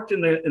were parked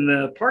in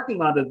the parking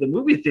lot of the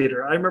movie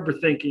theater, I remember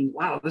thinking,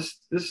 wow,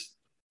 this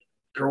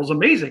girl's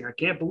amazing. I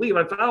can't believe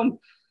I found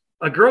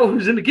a girl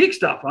who's into geek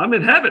stuff. I'm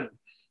in heaven.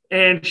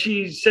 And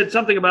she said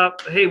something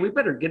about, hey, we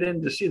better get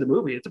in to see the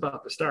movie. It's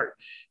about to start.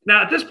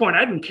 Now, at this point,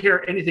 I didn't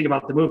care anything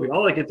about the movie.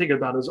 All I could think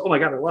about is, oh my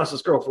God, I lost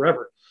this girl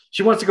forever.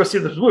 She wants to go see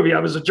this movie. I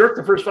was a jerk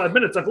the first 5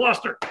 minutes. I've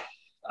lost her.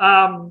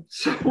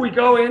 So we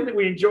go in,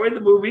 we enjoyed the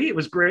movie. It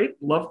was great.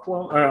 Love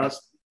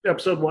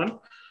episode 1,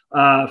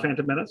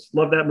 Phantom Menace.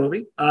 Love that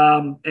movie.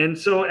 And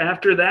so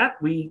after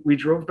that, we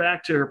drove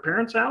back to her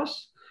parents'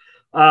 house.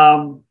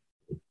 And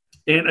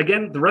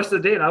again, the rest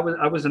of the date, I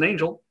was an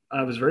angel.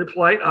 I was very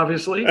polite,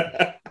 obviously.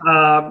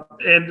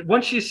 And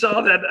once she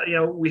saw that,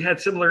 we had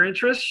similar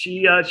interests,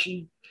 she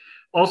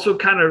also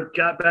kind of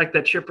got back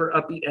that chipper,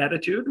 upbeat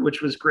attitude,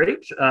 which was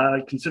great.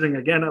 Considering,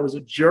 again, I was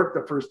a jerk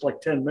the first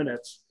 10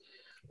 minutes.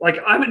 Like,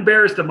 I'm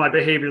embarrassed of my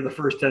behavior the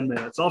first 10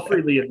 minutes. I'll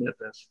freely admit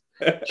this.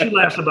 She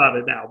laughs about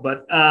it now.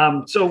 But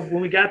so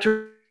when we got to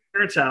her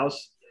parents'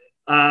 house,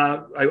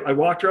 I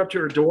walked her up to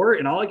her door,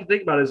 and all I could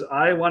think about is,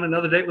 I want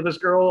another date with this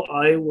girl.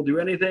 I will do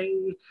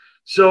anything.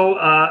 So,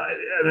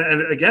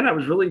 and again, I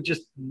was really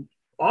just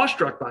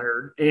awestruck by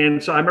her.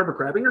 And so I remember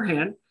grabbing her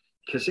hand,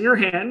 kissing her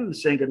hand, and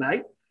saying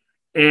goodnight.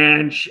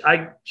 And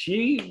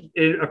she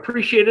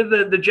appreciated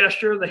the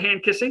gesture of the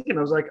hand kissing. And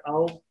I was like,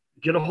 I'll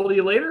get a hold of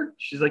you later.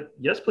 She's like,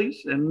 yes,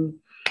 please. And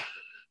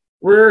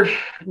we're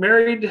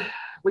married.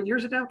 What year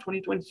is it now?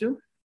 2022?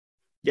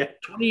 Yeah.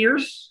 20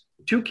 years,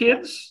 2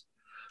 kids.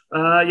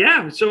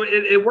 Yeah. So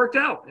it worked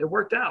out. It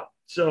worked out.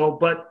 So,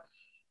 but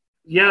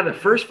yeah, the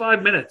first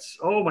 5 minutes,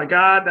 oh my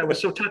God, that was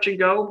so touch and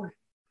go.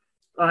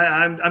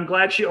 I'm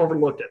glad she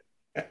overlooked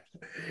it.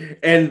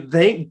 And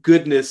thank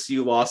goodness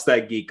you lost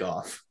that geek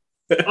off.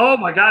 Oh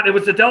my God, it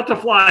was the Delta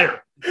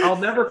Flyer. I'll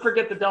never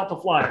forget the Delta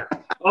Flyer.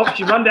 Oh,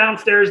 she run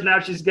downstairs, now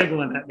she's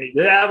giggling at me.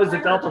 Yeah, it was the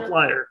Delta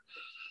Flyer.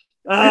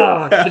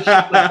 Oh,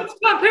 it's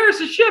not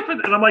Paris' ship.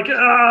 And I'm like, and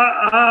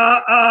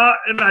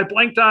I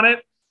blanked on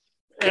it.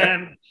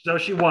 And so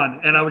she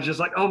won. And I was just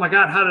like, oh my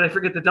God, how did I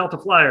forget the Delta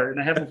Flyer?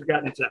 And I haven't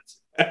forgotten it since.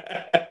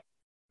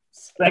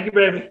 Thank you,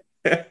 baby.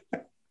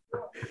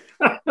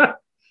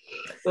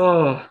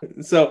 Oh,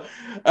 so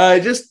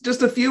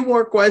just a few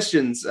more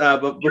questions,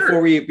 but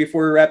before we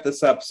wrap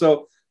this up.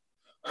 So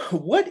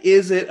what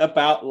is it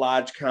about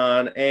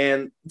LodgeCon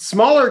and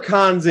smaller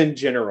cons in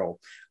general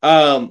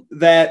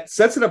that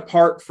sets it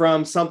apart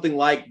from something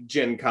like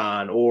Gen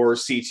Con or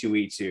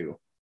C2E2?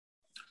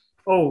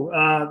 There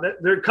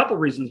are a couple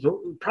reasons, but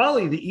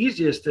probably the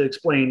easiest to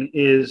explain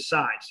is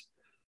size.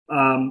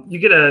 You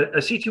get a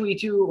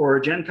C2E2 or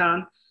a Gen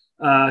Con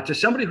to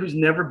somebody who's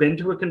never been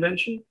to a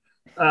convention.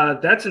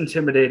 That's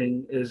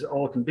intimidating as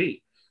all can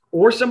be.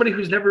 Or somebody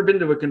who's never been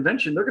to a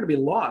convention, they're going to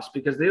be lost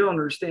because they don't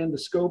understand the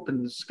scope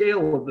and the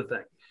scale of the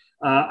thing.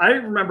 I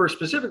remember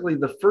specifically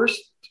the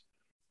first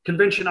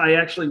convention I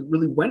actually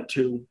really went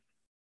to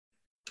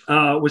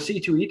was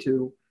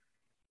C2E2,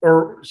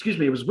 or excuse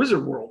me, it was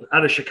Wizard World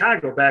out of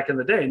Chicago back in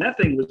the day. And that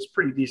thing was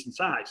pretty decent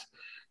size.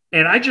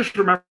 And I just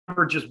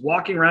remember just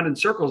walking around in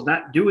circles,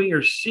 not doing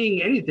or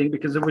seeing anything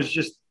because it was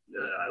just,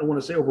 I don't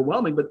want to say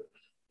overwhelming, but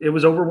it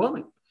was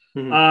overwhelming.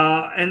 Mm-hmm.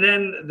 And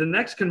then the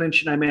next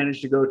convention I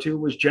managed to go to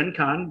was Gen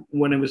Con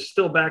when it was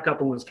still back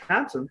up in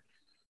Wisconsin.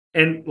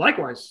 And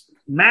likewise,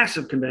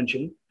 massive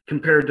convention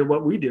compared to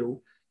what we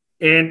do.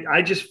 And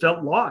I just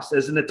felt lost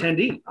as an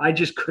attendee. I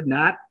just could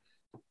not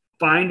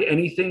find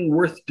anything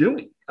worth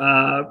doing,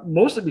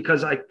 mostly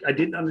because I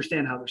didn't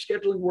understand how their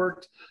scheduling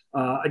worked.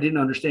 I didn't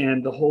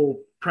understand the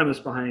whole premise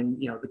behind,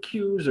 the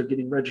queues or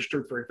getting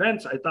registered for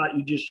events. I thought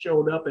you just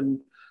showed up and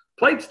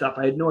played stuff.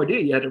 I had no idea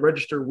you had to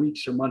register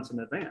weeks or months in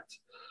advance.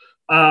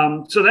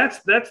 So that's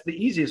the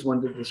easiest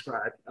one to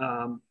describe.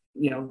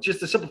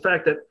 Just the simple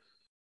fact that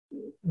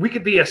we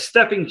could be a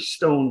stepping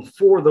stone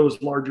for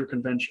those larger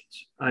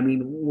conventions. I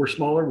mean, we're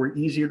smaller, we're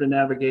easier to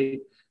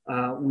navigate.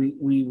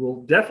 We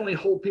will definitely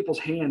hold people's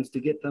hands to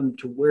get them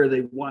to where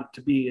they want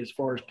to be as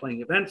far as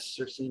playing events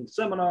or seeing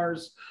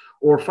seminars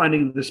or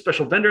finding the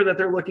special vendor that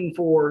they're looking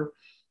for.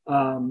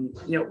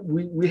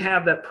 We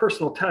have that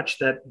personal touch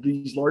that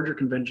these larger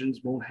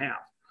conventions won't have.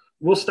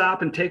 We'll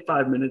stop and take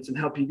 5 minutes and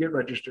help you get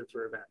registered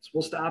for events.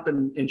 We'll stop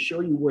and show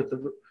you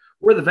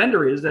where the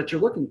vendor is that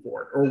you're looking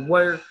for,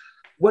 or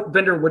what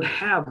vendor would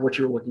have what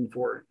you're looking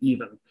for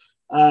even.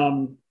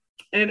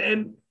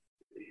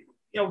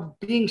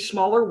 Being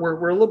smaller,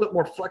 we're a little bit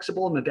more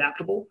flexible and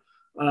adaptable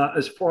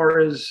as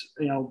far as,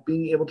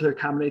 being able to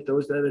accommodate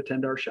those that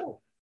attend our show.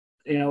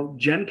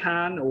 Gen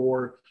Con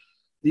or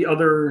the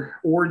other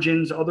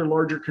Origins, other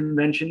larger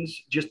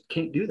conventions just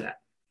can't do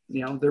that.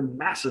 They're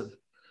massive.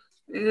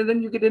 And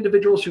then you get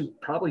individuals who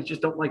probably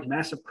just don't like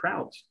massive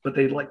crowds, but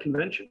they like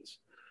conventions.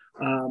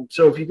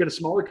 So if you get a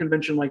smaller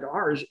convention like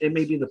ours, it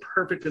may be the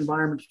perfect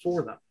environment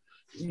for them.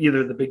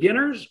 Either the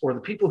beginners or the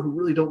people who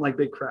really don't like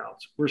big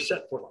crowds. We're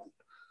set for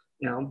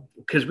them,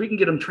 because we can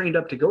get them trained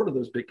up to go to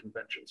those big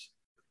conventions.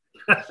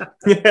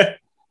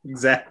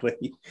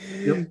 Exactly.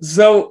 Yep.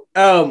 So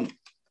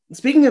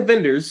speaking of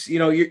vendors,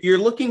 you're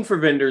looking for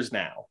vendors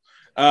now.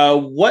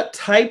 What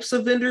types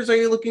of vendors are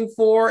you looking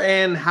for,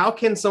 and how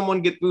can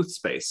someone get booth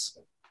space?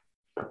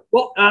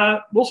 Well,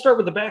 we'll start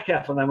with the back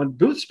half on that one.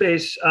 Booth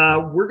space,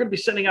 we're going to be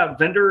sending out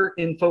vendor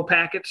info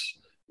packets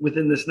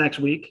within this next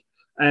week,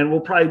 and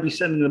we'll probably be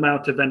sending them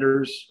out to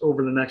vendors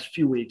over the next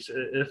few weeks,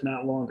 if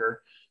not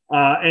longer.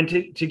 And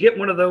to get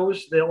one of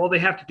those, all they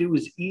have to do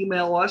is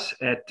email us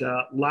at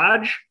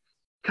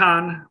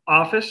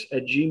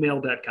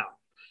lodgeconoffice@gmail.com.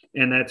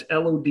 And that's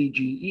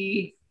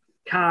LODGE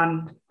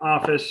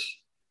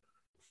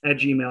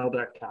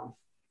conoffice@gmail.com.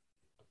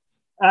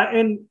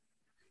 And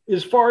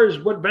as far as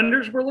what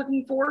vendors we're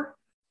looking for,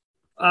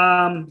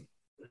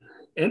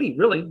 any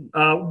really.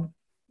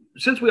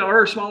 Since we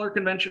are a smaller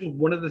convention,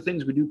 one of the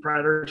things we do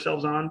pride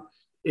ourselves on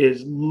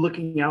is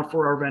looking out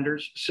for our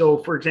vendors. So,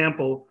 for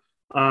example,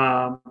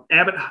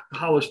 Abbott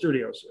Hollow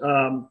Studios.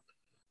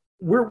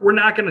 We're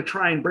not going to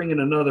try and bring in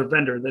another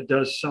vendor that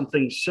does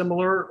something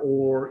similar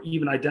or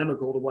even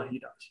identical to what he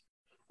does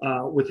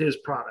with his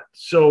product.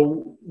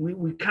 So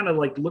we kind of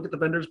like look at the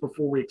vendors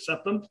before we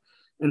accept them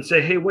and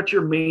say, hey, what's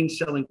your main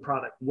selling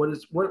product? What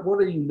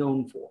are you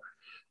known for?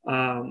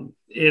 And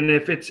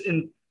if it's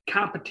in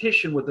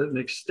competition with an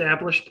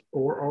established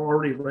or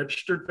already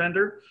registered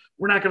vendor,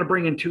 we're not going to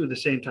bring in two of the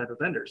same type of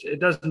vendors. It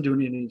doesn't do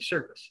any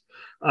service.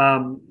 I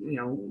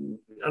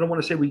don't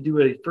want to say we do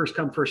a first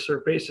come, first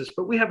serve basis,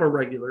 but we have our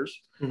regulars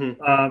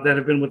that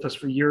have been with us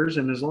for years.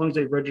 And as long as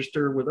they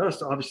register with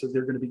us, obviously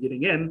they're going to be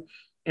getting in,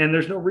 and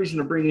there's no reason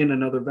to bring in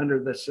another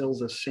vendor that sells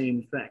the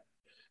same thing.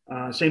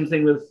 Same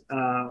thing with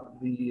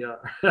the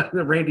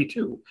Randy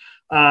too,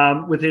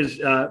 with his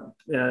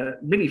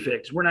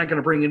minifigs. We're not going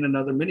to bring in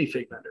another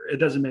minifig vendor. It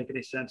doesn't make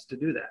any sense to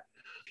do that.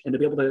 And to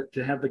be able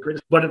to have the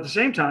greatest, but at the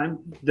same time,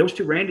 those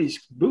two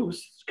Randy's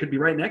booths could be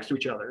right next to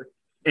each other,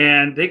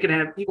 and they can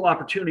have equal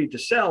opportunity to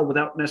sell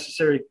without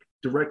necessarily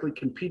directly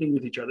competing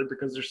with each other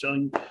because they're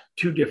selling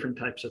two different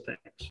types of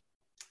things.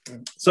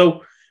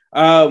 So,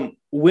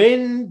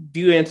 when do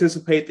you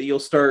anticipate that you'll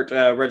start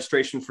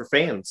registration for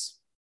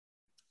fans?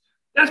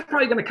 That's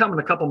probably going to come in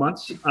a couple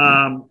months.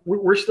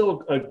 We're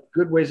still a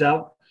good ways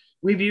out.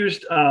 We've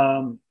used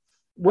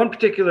one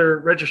particular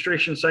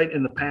registration site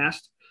in the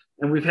past,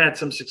 and we've had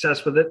some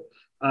success with it.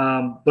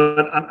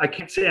 But I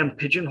can't say I'm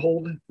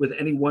pigeonholed with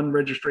any one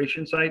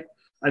registration site.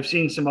 I've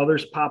seen some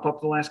others pop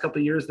up the last couple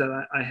of years that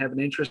I have an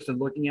interest in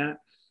looking at.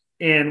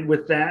 And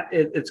with that,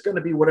 it's going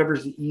to be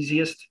whatever's the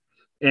easiest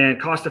and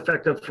cost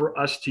effective for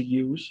us to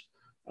use.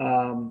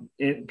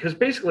 Because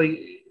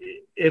basically,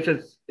 if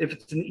it's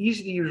an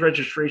easy to use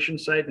registration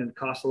site and it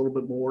costs a little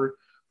bit more,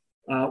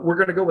 we're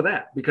going to go with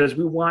that because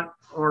we want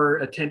our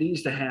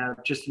attendees to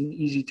have just an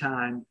easy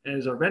time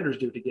as our vendors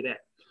do to get in,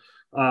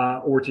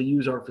 or to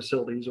use our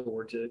facilities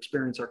or to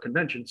experience our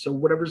convention. So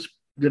whatever's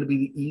going to be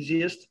the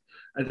easiest,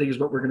 I think is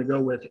what we're going to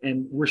go with.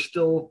 And we're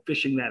still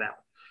fishing that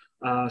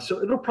out.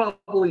 So it'll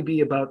probably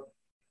be about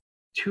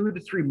 2 to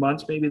 3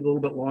 months, maybe a little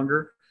bit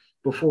longer,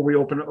 before we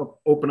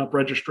open up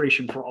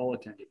registration for all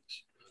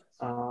attendees.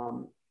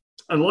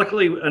 And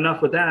luckily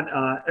enough with that,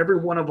 every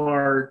one of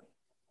our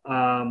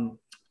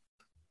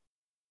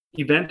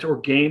event or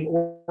game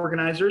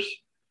organizers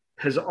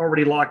has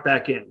already locked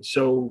back in.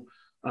 So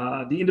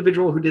the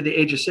individual who did the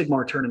Age of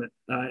Sigmar tournament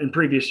in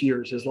previous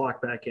years has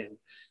locked back in.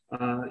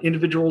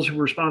 Individuals who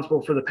were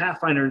responsible for the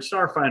Pathfinder and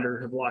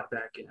Starfinder have locked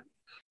back in.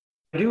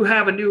 I do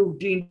have a new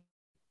dean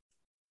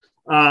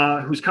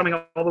who's coming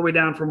all the way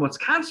down from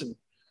Wisconsin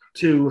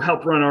to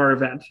help run our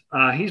event.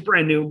 He's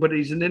brand new, but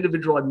he's an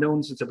individual I've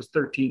known since I was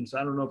 13, so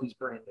I don't know if he's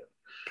brand new.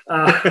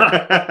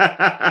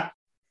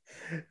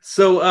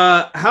 So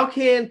how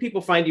can people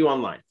find you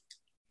online?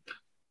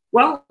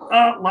 Well,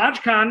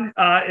 LodgeCon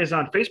is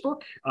on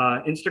Facebook,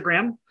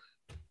 Instagram,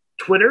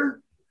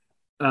 Twitter,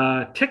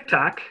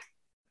 TikTok,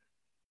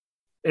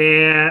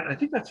 and I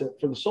think that's it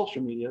for the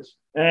social medias.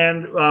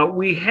 And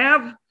we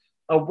have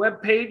a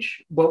web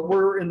page, but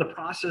we're in the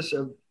process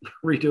of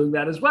redoing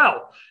that as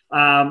well,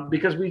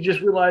 because we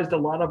just realized a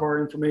lot of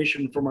our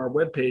information from our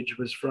web page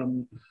was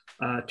from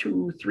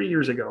 3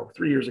 years ago,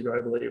 I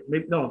believe.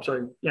 Maybe, no, I'm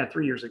sorry. Yeah,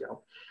 3 years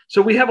ago.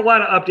 So we have a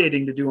lot of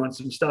updating to do on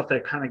some stuff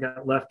that kind of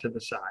got left to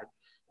the side.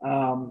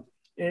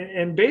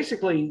 And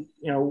basically,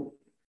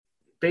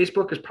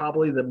 Facebook is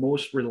probably the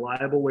most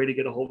reliable way to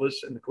get a hold of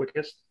us and the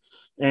quickest.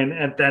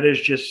 And that is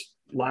just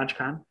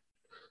LodgeCon.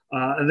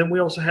 And then we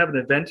also have an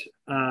event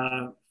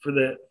for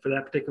that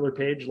particular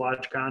page,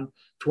 LodgeCon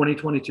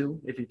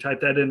 2022. If you type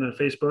that in on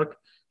Facebook,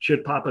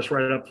 should pop us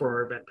right up for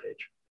our event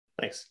page.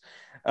 Thanks.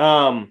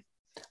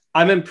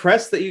 I'm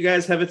impressed that you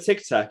guys have a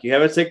TikTok. You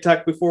have a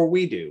TikTok before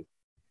we do.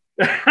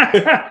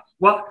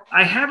 Well,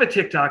 I have a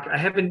TikTok. I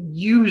haven't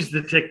used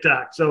the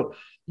TikTok. So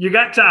you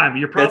got time.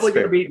 You're probably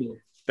going to beat me.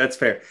 That's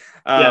fair.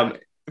 Yeah.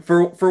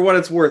 For what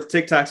it's worth,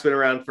 TikTok's been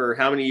around for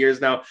how many years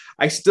now?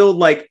 I still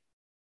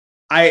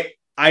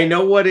I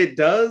know what it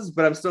does,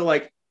 but I'm still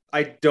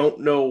I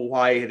don't know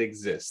why it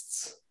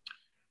exists.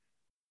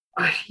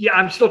 Yeah,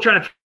 I'm still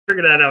trying to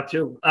figure that out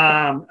too.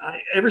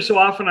 Every so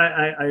often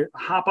I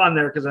hop on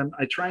there because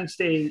I try and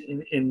stay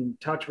in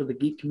touch with the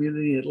geek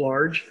community at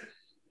large.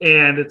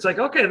 And it's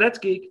okay, that's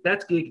geek,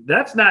 that's geek,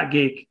 that's not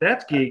geek,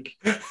 that's geek,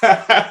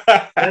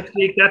 that's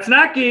geek, that's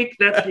not geek,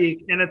 that's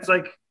geek. And it's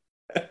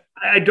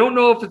I don't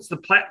know if it's the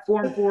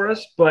platform for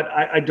us, but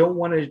I don't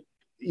want to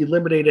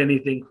eliminate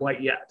anything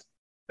quite yet.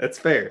 That's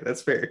fair.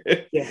 That's fair.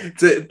 Yeah.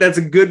 That's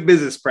a good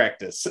business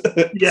practice.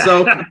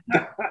 Yeah.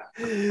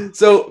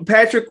 So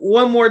Patrick,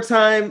 one more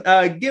time,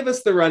 give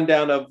us the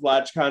rundown of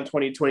LodgeCon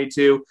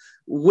 2022.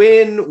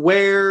 When,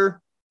 where,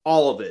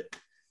 all of it.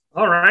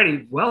 All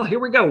righty. Well, here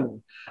we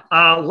go.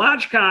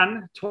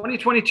 LodgeCon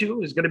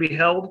 2022 is going to be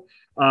held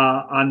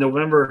on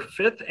November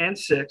 5th and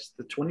 6th,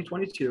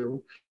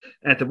 2022,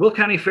 at the Will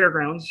County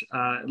Fairgrounds,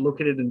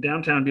 located in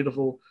downtown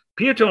beautiful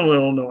Peatone,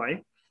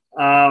 Illinois.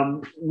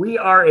 We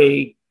are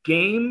a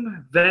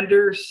game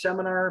vendor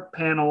seminar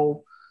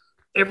panel,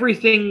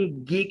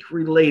 everything geek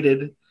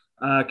related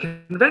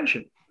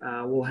convention.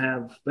 We'll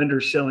have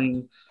vendors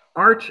selling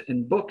art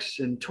and books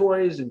and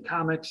toys and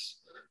comics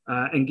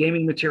and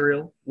gaming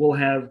material. We'll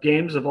have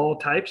games of all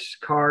types,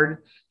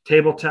 card,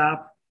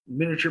 tabletop,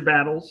 miniature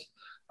battles.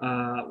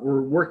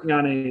 We're working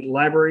on a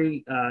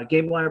library,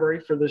 game library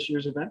for this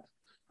year's event.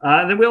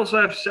 And then we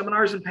also have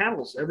seminars and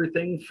panels,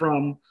 everything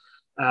from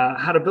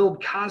how to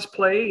build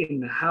cosplay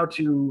and how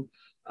to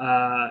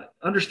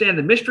understand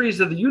the mysteries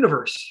of the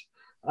universe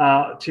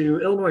to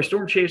Illinois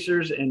Storm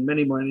Chasers and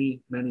many,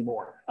 many, many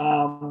more.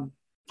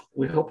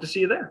 We hope to see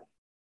you there.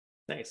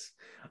 Nice.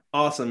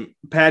 Awesome.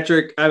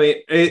 Patrick, I mean,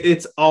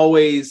 it's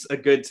always a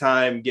good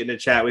time getting to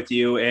chat with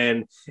you,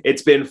 and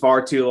it's been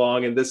far too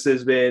long, and this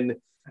has been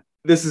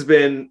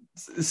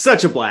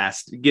such a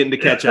blast getting to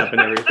catch up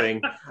and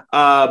everything.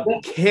 I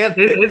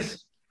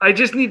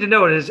just need to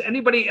know, has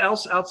anybody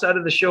else outside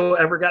of the show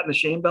ever gotten the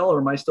shame bell, or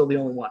am I still the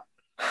only one?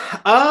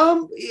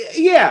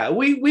 Yeah,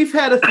 we've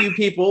had a few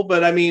people,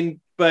 but I mean,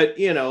 don't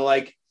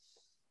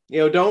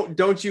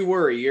you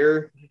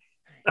worry.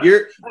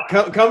 You're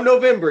come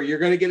November, you're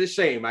going to get a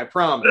shame. I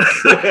promise.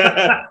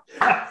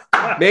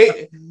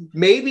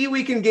 Maybe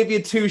we can give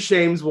you 2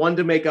 shames, one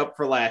to make up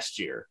for last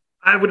year.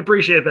 I would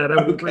appreciate that.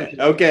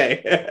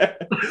 Okay.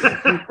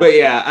 But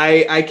yeah,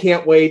 I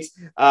can't wait.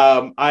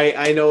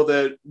 I know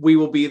that we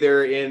will be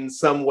there in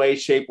some way,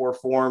 shape, or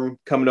form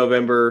come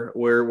November.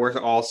 We're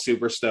all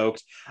super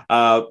stoked.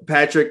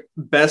 Patrick,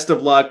 best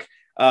of luck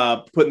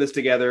putting this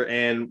together.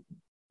 And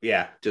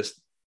yeah,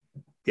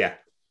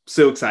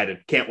 so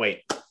excited. Can't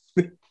wait.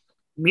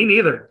 Me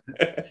neither.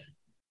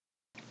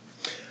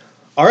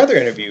 Our other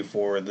interview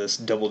for this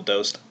double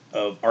dose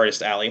of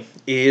Artist Alley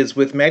is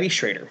with Maddie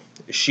Schrader.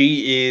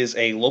 She is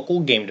a local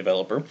game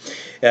developer.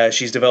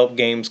 She's developed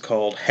games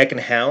called Heck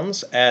and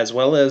Hounds, as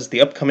well as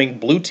the upcoming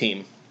Blue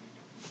Team.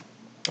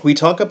 We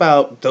talk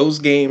about those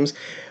games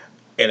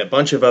and a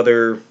bunch of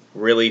other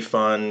really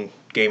fun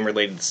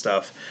game-related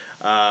stuff.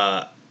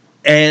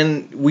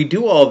 And we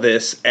do all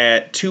this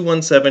at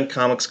 217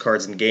 Comics,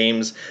 Cards, and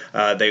Games.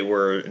 They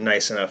were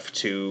nice enough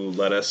to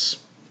let us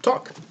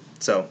talk.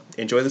 So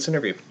enjoy this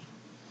interview.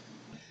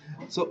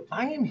 So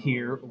I am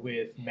here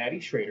with Maddie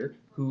Schrader,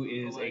 who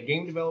is a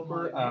game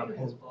developer,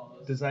 has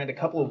designed a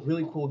couple of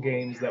really cool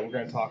games that we're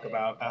going to talk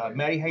about.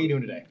 Maddie, how you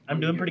doing today? I'm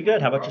doing pretty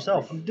good. How about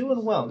yourself? I'm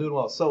doing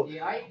well. So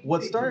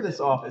what started this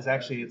off is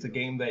actually it's a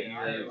game that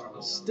you're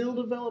still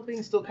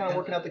developing, still kind of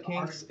working out the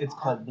kinks. It's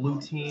called Blue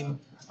Team.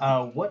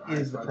 What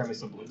is the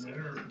premise of Blue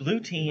Team? Blue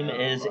Team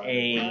is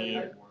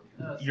a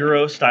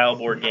Euro-style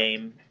board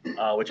game,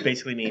 which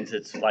basically means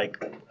it's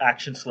like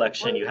action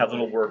selection. You have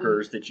little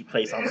workers that you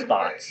place on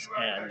spots,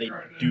 and they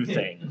do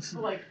things.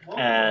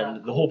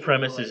 And the whole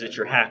premise is that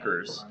you're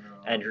hackers,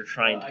 and you're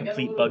trying to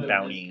complete bug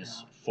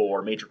bounties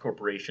for major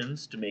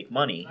corporations to make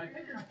money,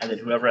 and then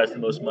whoever has the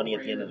most money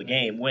at the end of the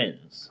game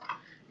wins.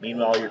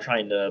 Meanwhile, you're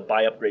trying to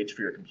buy upgrades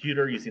for your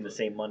computer using the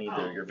same money that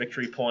are your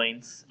victory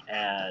points,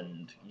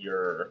 and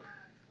you're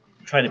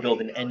trying to build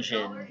an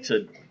engine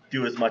to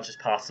do as much as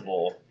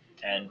possible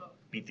and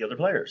beat the other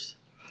players.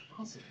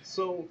 Awesome.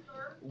 So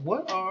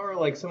what are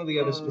like some of the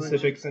other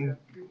specifics in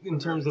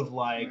terms of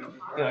like,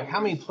 how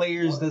many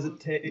players does it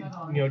take?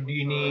 Do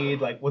you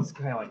need, like, what's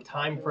kind of like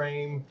time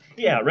frame?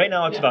 Yeah, right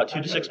now it's about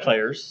 2 to 6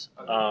 players.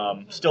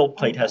 Still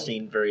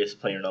playtesting various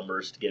player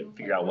numbers to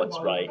figure out what's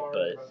right,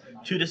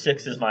 but 2 to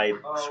 6 is my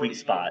sweet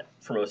spot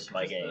for most of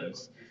my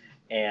games.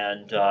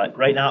 And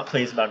right now it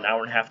plays about an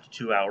hour and a half to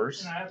 2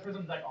 hours.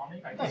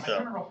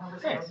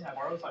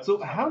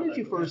 So how did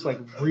you first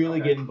really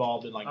get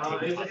involved in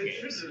tabletop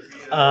games?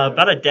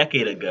 About a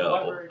decade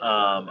ago,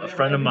 a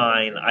friend of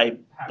mine, I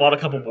bought a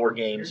couple board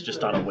games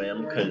just on a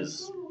whim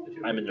because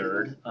I'm a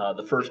nerd.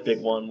 The first big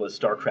one was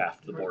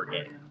StarCraft, the board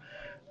game.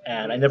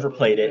 And I never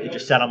played it. It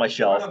just sat on my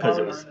shelf because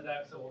it was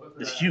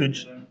this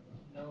huge...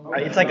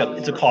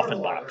 It's a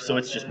coffin box, so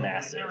it's just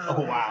massive.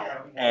 Oh,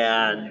 wow.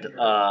 And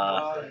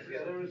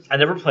I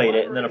never played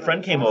it, and then a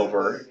friend came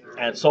over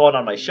and saw it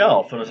on my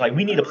shelf and was like,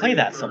 we need to play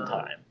that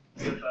sometime.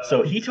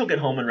 So he took it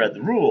home and read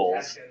the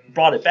rules,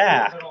 brought it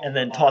back, and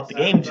then taught the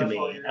game to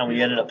me, and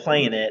we ended up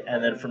playing it.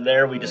 And then from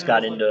there, we just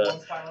got into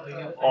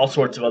all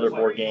sorts of other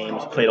board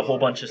games, played a whole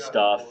bunch of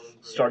stuff,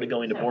 started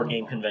going to board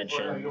game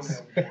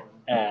conventions,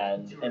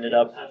 and ended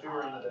up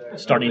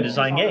starting to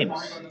design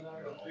games.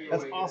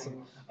 That's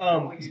awesome.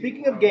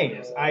 Speaking of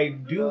games, I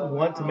do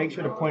want to make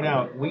sure to point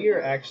out we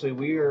are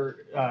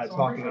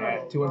talking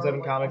at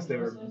 217 Comics. They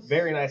were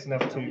very nice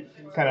enough to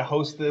kind of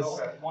host this.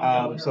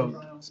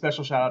 So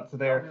special shout out to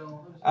there.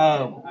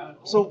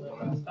 So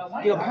kind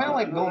of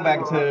like going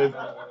back to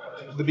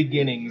the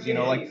beginnings,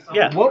 like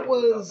Yeah. what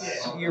was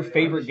your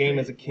favorite game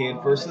as a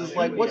kid versus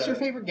like what's your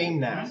favorite game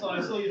now?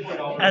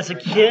 As a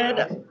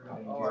kid,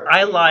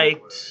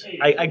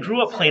 I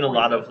grew up playing a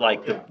lot of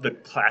like the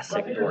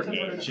classic board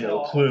games,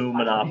 Clue,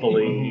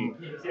 Monopoly.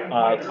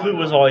 Clue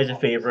was always a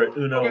favorite.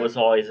 Uno was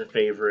always a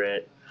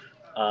favorite.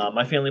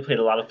 My family played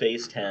a lot of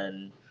Phase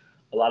 10,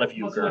 a lot of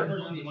Euchre.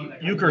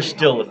 Euchre's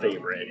still a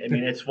favorite. I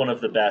mean, it's one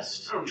of the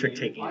best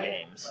trick-taking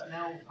games.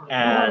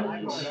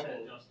 And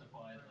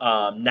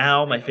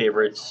now my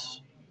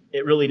favorites,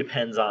 it really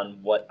depends on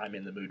what I'm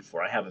in the mood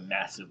for. I have a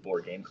massive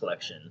board game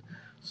collection.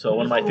 So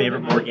one of my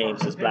favorite board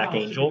games is Black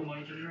Angel,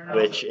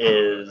 which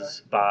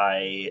is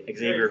by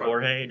Xavier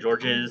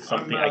Georges,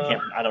 something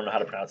I don't know how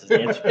to pronounce his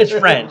name. It's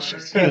French.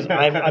 Excuse me,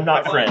 I'm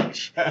not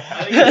French.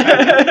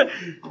 I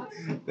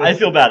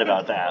feel bad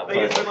about that.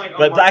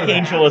 But Black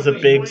Angel is a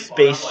big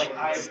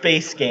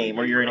space game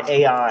where you're an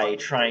AI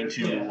trying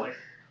to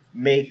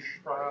make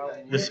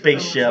the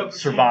spaceship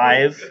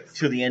survive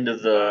to the end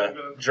of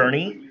the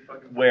journey,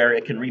 where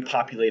it can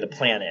repopulate a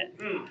planet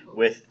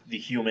with the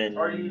human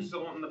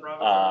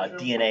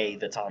DNA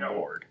that's on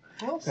board.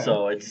 Okay.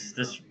 So it's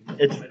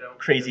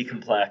crazy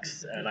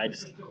complex, and I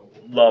just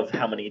love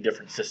how many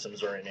different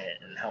systems are in it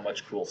and how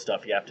much cool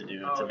stuff you have to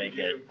do to make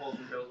it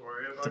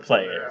to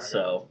play it.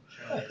 So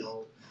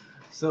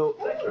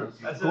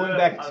going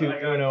back to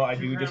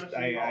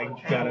I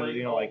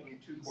gotta like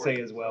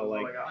say as well,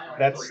 like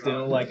that's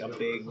still like a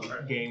big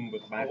game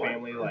with my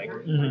family, like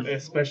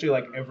especially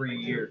like every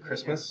year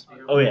Christmas.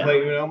 Oh yeah.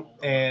 We play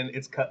and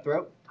it's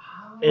cutthroat.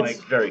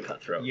 It's very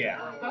cutthroat.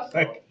 Yeah.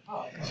 Like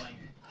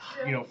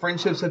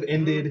friendships have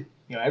ended.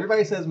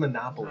 Everybody says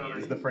Monopoly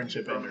is the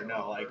friendship ender.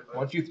 No, like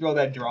once you throw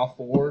that draw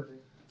 4,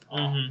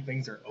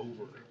 things are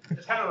over.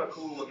 It's kind of a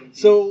cool looking.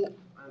 So,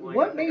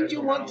 what made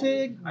you want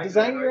to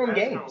design your own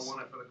games?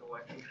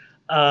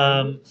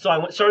 So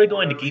I started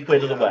going to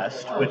Geekway to the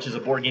West, which is a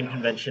board game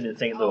convention in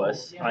St.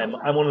 Louis. I'm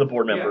one of the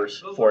board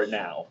members for it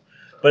now,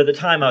 but at the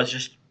time I was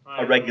just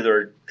a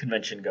regular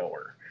convention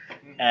goer.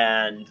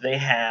 And they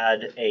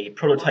had a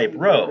prototype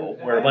row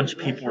where a bunch of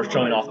people were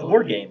showing off the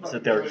board games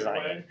that they were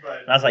designing.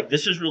 And I was like,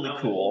 this is really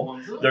cool.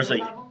 There's a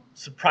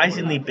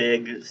surprisingly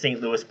big St.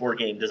 Louis board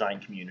game design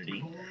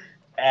community.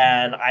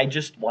 And I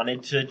just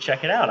wanted to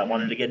check it out. I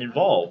wanted to get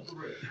involved.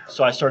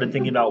 So I started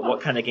thinking about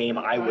what kind of game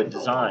I would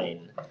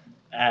design.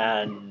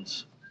 And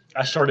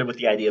I started with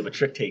the idea of a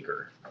trick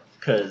taker,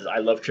 because I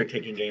love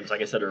trick-taking games.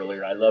 Like I said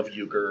earlier, I love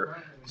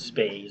Euchre,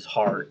 Spades,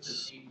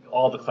 Hearts,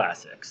 all the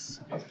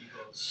classics.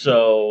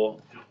 So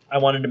I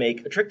wanted to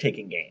make a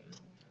trick-taking game,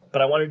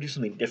 but I wanted to do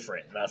something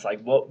different. And I was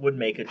like, what would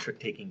make a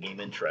trick-taking game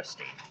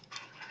interesting?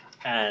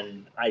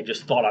 And I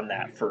just thought on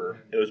that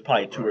it was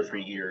probably 2 or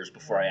 3 years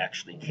before I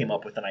actually came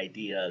up with an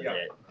idea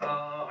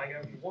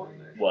that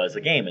was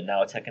a game, and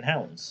now it's Heck and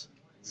Hounds.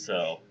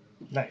 So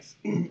nice.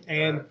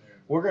 And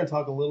we're going to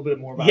talk a little bit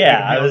more about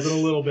Hounds in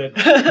a little bit.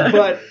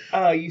 But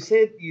you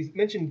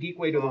mentioned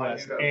Geekway to the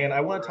West, and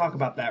I want to talk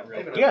about that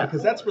real quick. Yeah.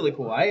 Because that's really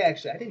cool. I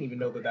didn't even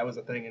know that was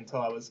a thing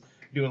until I was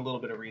doing a little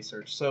bit of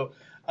research. So,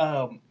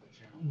 tell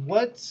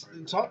us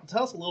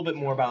a little bit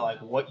more about like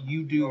what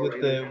you do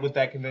with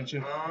that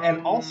convention,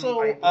 and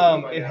also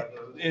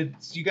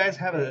you guys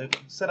have a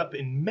setup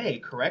in May,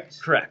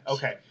 correct? Correct.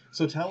 Okay.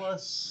 So tell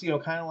us,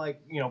 kind of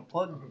like,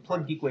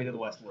 plug Geekway to the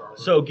West a little bit.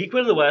 So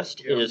Geekway to the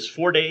West is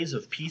 4 days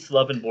of peace,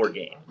 love, and board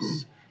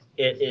games.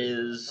 It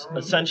is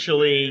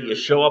essentially you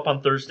show up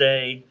on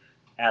Thursday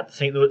at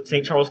the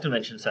St. Charles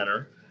Convention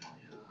Center,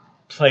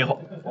 play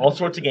all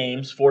sorts of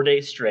games, 4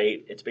 days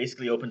straight. It's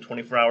basically open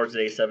 24 hours a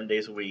day, 7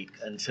 days a week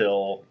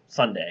until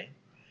Sunday.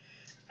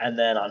 And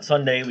then on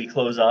Sunday we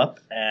close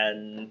up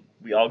and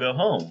we all go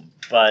home.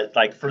 But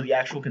like for the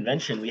actual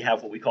convention, we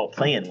have what we call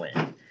play and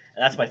win. And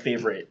that's my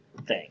favorite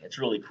thing. It's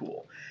really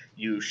cool.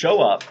 You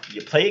show up,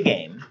 you play a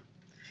game,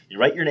 you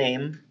write your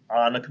name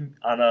on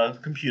a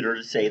computer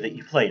to say that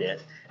you played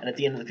it, and at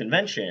the end of the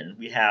convention,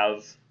 we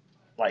have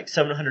like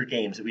 700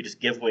 games that we just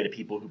give away to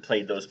people who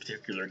played those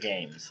particular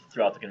games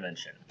throughout the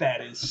convention. That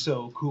is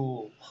so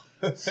cool.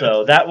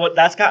 So that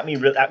got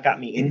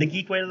me into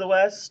Geekway to the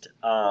West.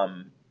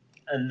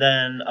 And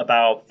then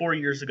about 4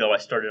 years ago, I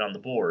started on the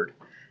board,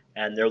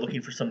 and they're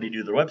looking for somebody to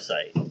do their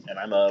website. And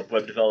I'm a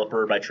web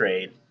developer by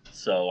trade,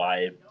 so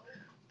I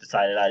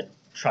decided I'd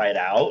try it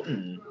out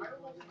and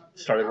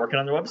started working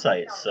on their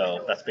website.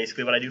 So that's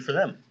basically what I do for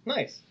them.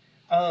 Nice.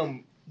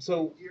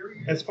 So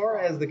as far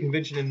as the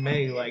convention in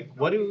May, like,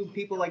 what do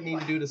people need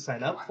to do to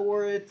sign up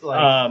for it?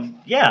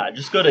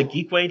 Just go to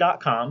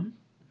geekway.com.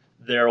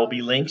 There will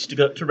be links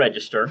to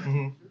register,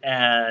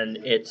 and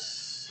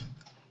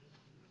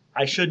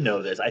I should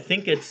know this. I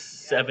think it's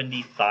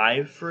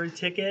 $75 for a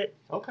ticket.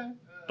 Okay.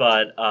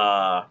 But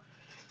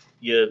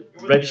you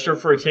register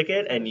for a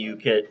ticket and you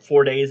get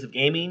 4 days of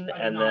gaming,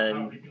 and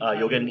then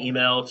you'll get an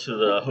email to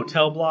the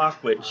hotel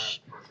block,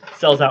 which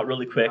sells out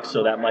really quick,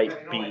 so that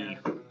might be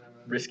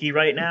risky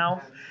right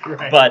now.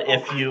 Right. But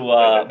if you,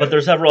 but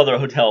there's several other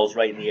hotels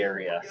right in the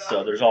area,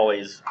 so there's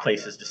always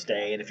places to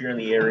stay. And if you're in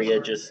the area,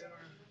 just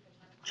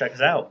check us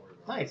out.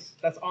 Nice.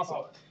 That's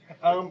awesome.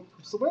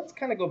 So let's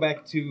kind of go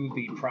back to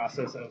the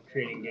process of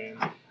creating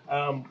games.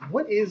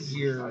 What is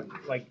your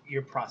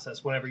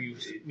process whenever you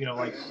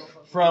like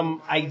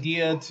from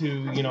idea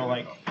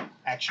to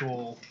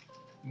actual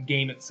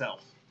game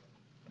itself?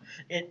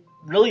 It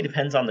really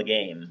depends on the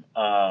game.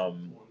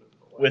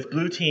 With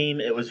Blue Team,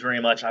 it was very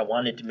much I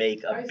wanted to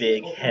make a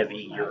big,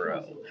 heavy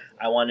Euro.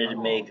 I wanted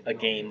to make a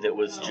game that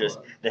was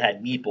that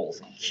had meeples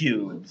and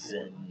cubes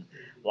and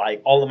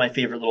like all of my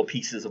favorite little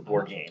pieces of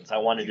board games. I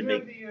wanted to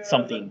make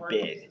something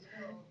big.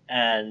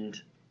 And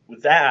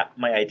with that,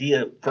 my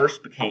idea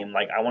first became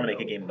I want to make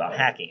a game about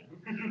hacking.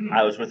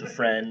 I was with a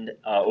friend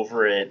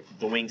over at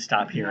the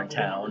Wingstop here in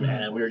town,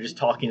 and we were just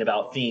talking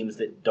about themes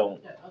that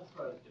don't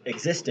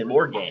exist in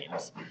board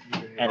games.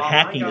 And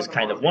hacking is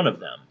kind of one of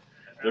them.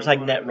 There's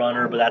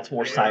Netrunner, but that's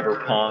more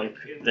cyberpunk.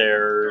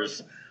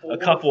 There's a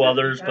couple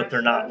others, but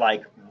they're not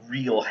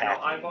real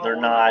hacking.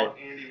 They're not,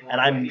 and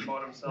I'm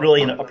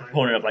really a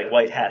proponent of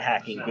white hat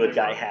hacking, good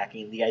guy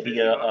hacking, the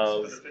idea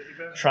of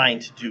trying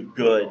to do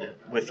good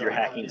with your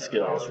hacking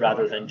skills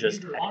rather than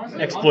just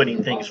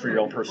exploiting things for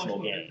your own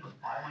personal gain.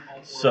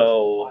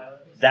 So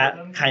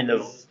that kind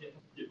of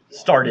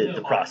started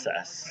the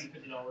process.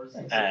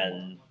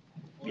 And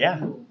yeah.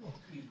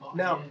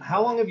 Now,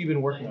 how long have you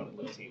been working on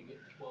Blue Team?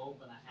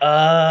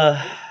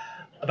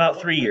 About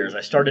 3 years.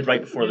 I started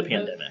right before the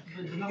pandemic.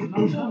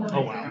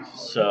 Oh wow!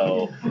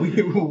 So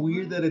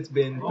weird that it's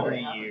been 3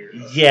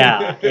 years.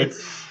 Yeah,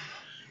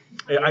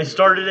 I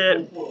started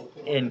it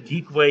in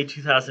Geekway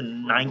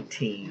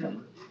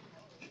 2019,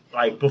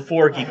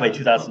 before Geekway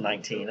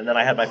 2019, and then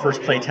I had my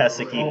first play test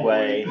at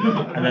Geekway,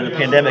 and then the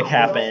pandemic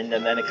happened,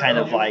 and then it kind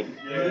of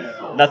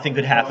nothing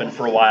could happen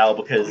for a while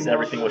because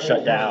everything was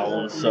shut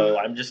down. So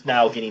I'm just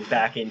now getting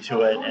back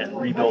into it and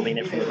rebuilding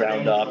it from the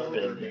ground up.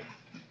 And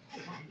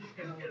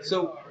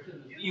so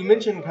you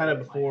mentioned kind of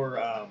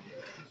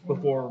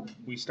before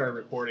we started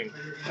recording,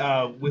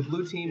 with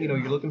Blue Team, you're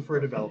looking for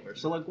a developer.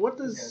 So what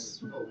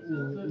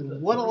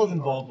all is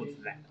involved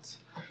with that?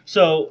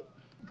 So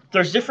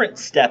there's different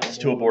steps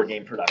to a board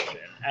game production.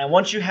 And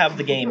once you have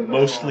the game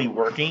mostly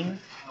working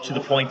to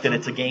the point that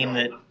it's a game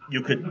that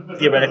you could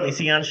theoretically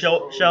see on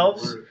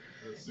shelves,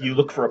 you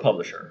look for a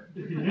publisher.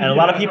 And a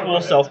lot of people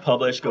will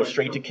self-publish, go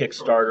straight to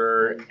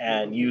Kickstarter,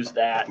 and use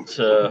that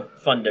to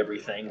fund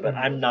everything. But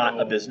I'm not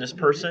a business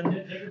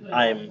person.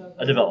 I'm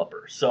a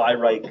developer. So I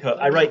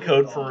write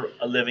code for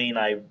a living.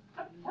 I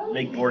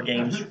make board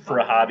games for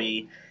a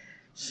hobby.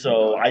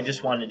 So I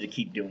just wanted to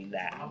keep doing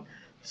that.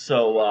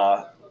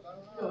 So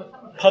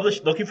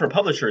looking for a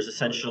publisher is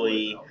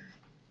essentially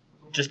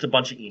just a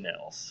bunch of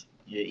emails.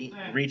 You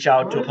reach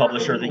out to a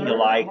publisher that you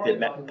like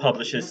that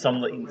publishes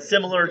something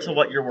similar to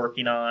what you're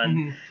working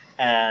on,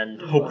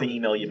 and hope they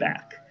email you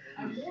back.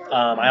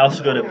 I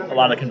also go to a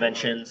lot of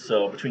conventions,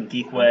 so between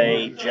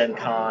Geekway, Gen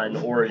Con,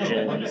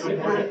 Origins,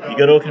 you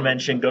go to a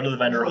convention, go to the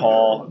vendor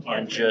hall,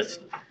 and just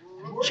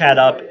chat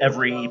up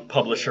every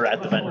publisher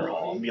at the vendor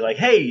hall and be like,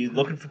 hey, you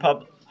looking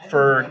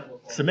for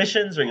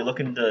submissions? Are you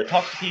looking to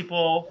talk to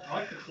people?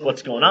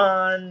 What's going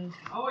on?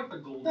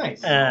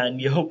 Nice. And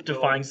you hope to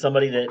find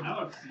somebody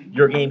that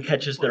your game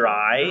catches their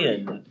eye,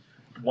 and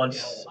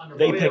once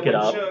they pick it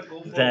up,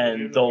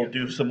 then they'll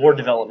do some more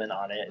development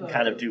on it and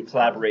kind of do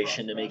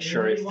collaboration to make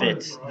sure it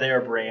fits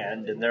their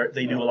brand, and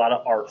they do a lot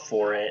of art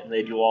for it, and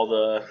they do all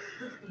the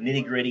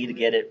nitty-gritty to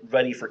get it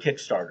ready for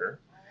Kickstarter.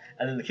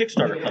 And then the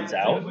Kickstarter comes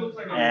out,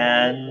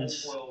 and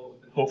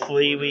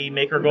hopefully we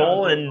make our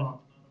goal and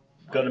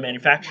go to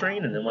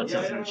manufacturing, and then once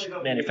it's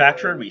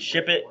manufactured, we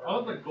ship it,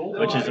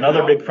 which is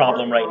another big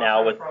problem right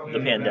now with the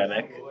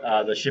pandemic.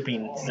 The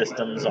shipping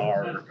systems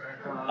are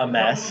a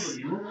mess,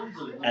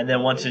 and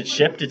then once it's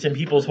shipped, it's in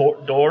people's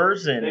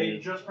doors, and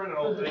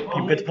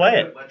people get to play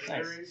it.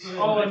 Nice.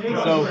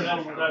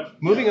 So,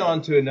 moving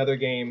on to another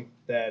game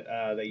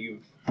that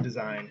you've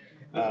designed,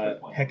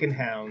 Heckin'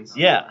 Hounds.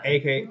 Yeah.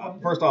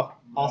 AK, first off,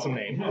 awesome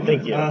name.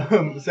 Thank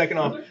you. Second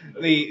off,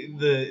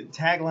 the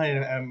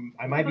tagline,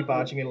 I might be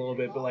botching it a little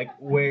bit, but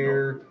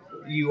where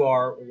you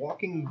are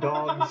walking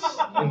dogs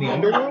in the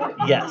underworld?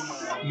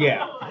 Yes.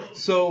 Yeah.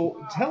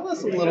 So tell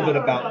us a little bit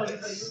about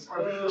this.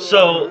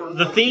 So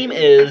the theme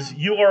is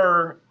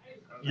you're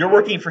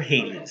working for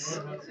Hades,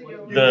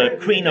 the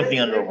queen of the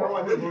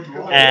underworld,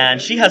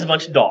 and she has a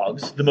bunch of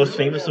dogs, the most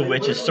famous of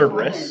which is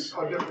Cerberus,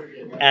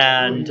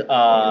 and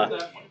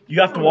you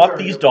have to walk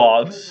these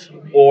dogs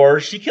or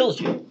she kills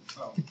you.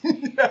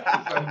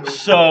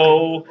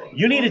 So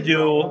you need to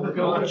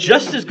do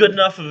just as good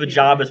enough of a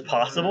job as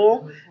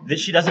possible that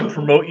she doesn't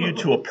promote you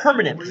to a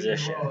permanent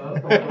position.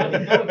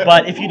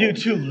 But if you do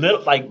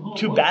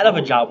too bad of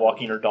a job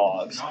walking her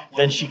dogs,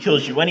 then she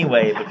kills you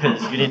anyway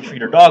because you didn't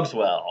treat her dogs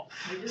well.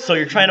 So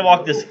you're trying to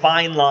walk this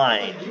fine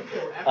line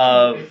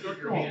of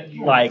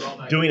like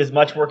doing as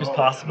much work as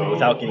possible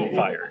without getting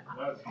fired.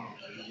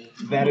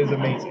 That is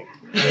amazing.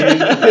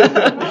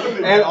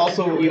 And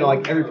also,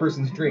 like every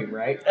person's dream,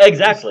 right?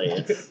 Exactly.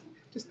 It's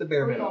just the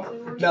bare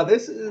minimum. Now,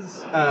 this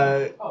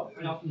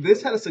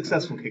had a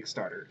successful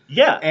Kickstarter.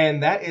 Yeah.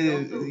 And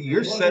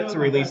you're set to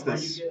release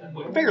this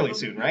fairly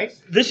soon, right?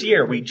 This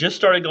year, we just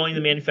started going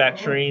to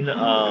manufacturing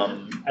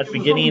at the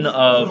beginning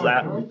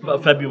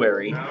of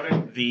February.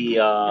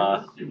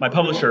 My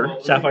publisher,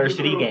 Sapphire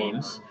City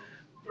Games,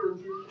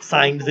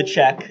 signed the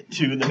check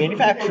to the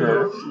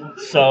manufacturer,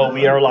 so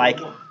we are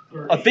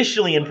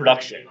officially in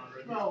production.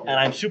 And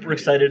I'm super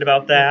excited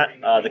about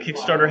that. The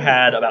Kickstarter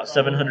had about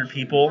 700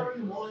 people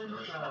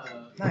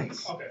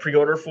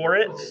pre-order for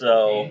it,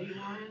 so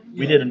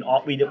we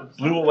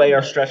blew away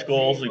our stretch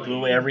goals. We blew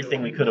away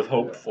everything we could have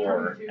hoped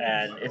for,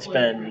 and it's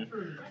been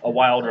a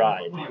wild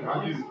ride.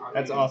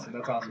 That's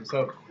awesome.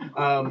 So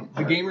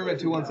the game room at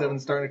 217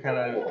 is starting to kind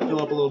of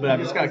fill up a little bit. I've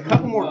just got a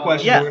couple more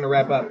questions. Yeah. We're going to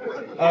wrap up.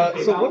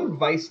 So what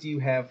advice do you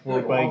have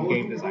for budding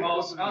game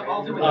designers?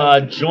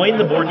 Join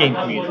the board game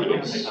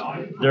communities.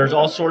 There's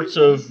all sorts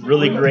of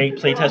really great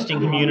playtesting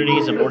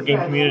communities and board game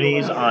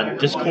communities on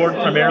Discord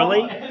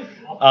primarily.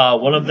 A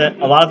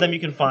lot of them you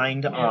can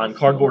find on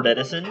Cardboard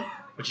Edison,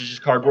 which is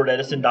just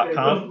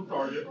cardboardedison.com.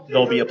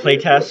 There'll be a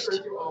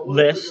playtest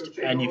list,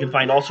 and you can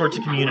find all sorts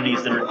of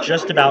communities that are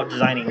just about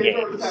designing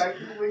games.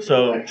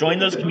 So join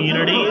those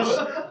communities,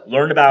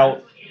 learn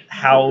about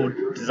how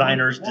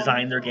designers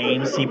design their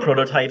games, see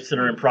prototypes that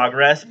are in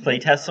progress,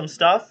 playtest some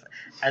stuff,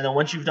 and then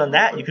once you've done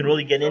that, you can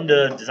really get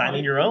into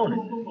designing your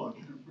own.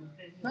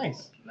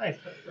 Nice.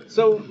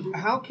 So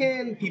how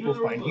can people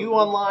find you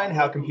online?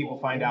 How can people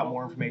find out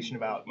more information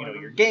about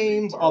your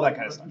games, all that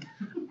kind of stuff?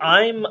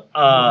 I'm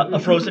a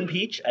Frozen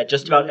Peach at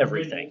just about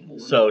everything.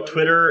 So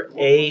Twitter,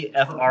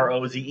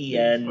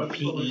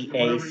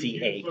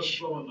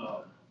 AFROZENPEACH.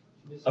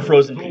 A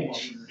Frozen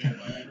Peach.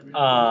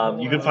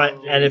 You can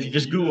find, and if you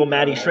just Google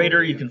Maddie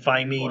Schrader, you can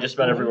find me just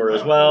about everywhere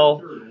as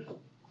well.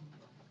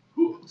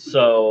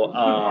 So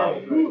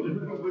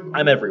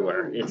I'm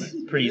everywhere. It's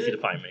pretty easy to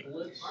find me.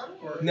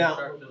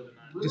 Now,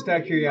 just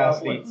out of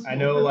curiosity, I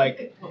know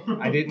I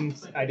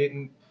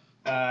didn't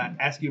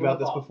ask you about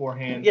this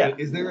beforehand. Yeah.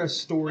 But is there a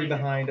story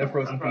behind a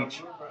Frozen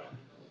Peach?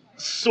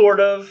 Sort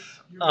of.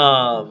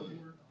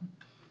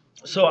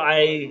 So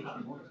I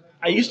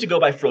used to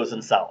go by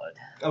Frozen Solid.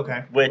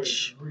 Okay.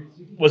 Which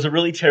was a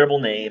really terrible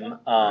name.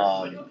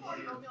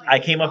 I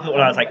came up with it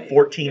when I was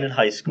 14 in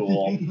high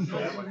school.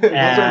 Those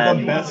are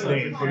the best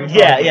names.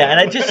 Yeah,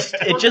 and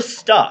it just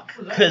stuck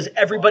because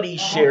everybody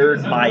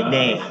shared my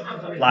name.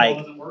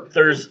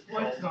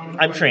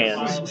 I'm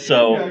trans,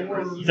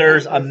 so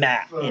there's a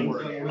Matt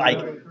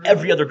in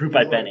every other group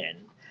I've been in.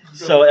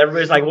 So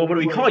everybody's like, well, what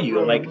do we call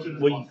you? I'm like,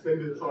 well,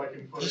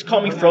 just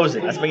call me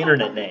Frozen. That's my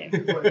internet name.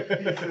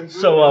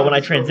 So when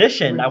I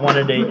transitioned, I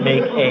wanted to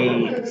make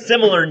a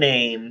similar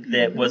name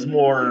that was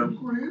more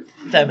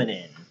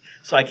feminine.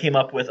 So I came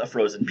up with a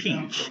Frozen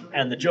Peach.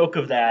 And the joke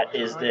of that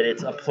is that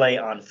it's a play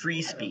on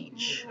free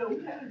speech.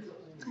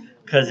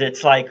 Because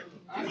it's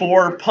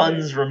 4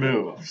 puns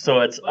removed.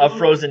 So it's a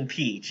Frozen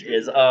Peach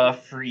is a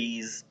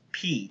freeze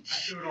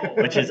peach,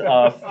 which is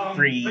a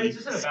free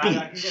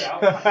speech.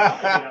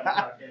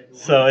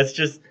 So it's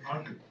just...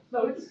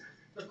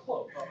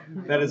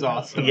 That is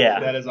awesome.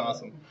 Yeah. That is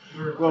awesome.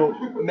 Well,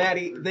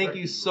 Maddie, thank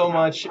you so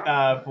much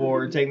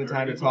for taking the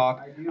time to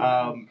talk.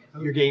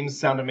 Your games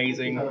sound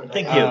amazing.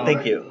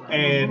 Thank you.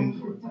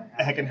 And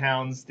Heckin'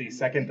 Hounds, the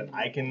second that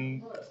I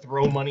can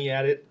throw money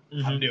at it,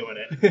 I'm doing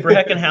it. For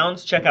Heckin'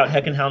 Hounds, check out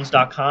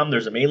heckinhounds.com.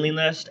 There's a mailing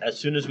list. As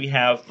soon as we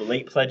have the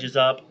late pledges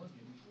up,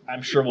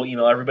 I'm sure we'll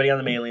email everybody on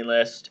the mailing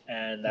list,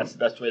 and that's the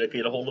best way to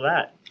get a hold of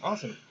that.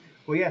 Awesome.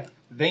 Well, yeah,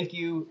 thank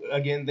you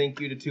again. Thank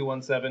you to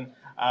 217.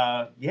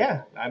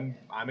 I'm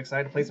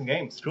excited to play some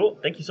games. Cool.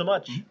 Thank you so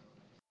much.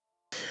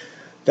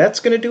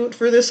 That's going to do it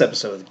for this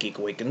episode of Geek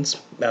Awakens.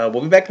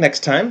 We'll be back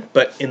next time,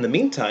 but in the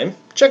meantime,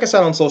 check us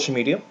out on social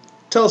media.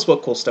 Tell us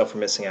what cool stuff we're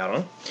missing out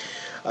on.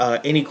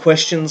 Any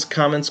questions,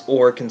 comments,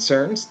 or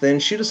concerns, then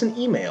shoot us an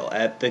email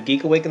at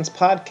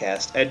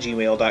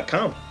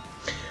thegeekawakenspodcast@gmail.com.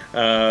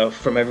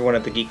 From everyone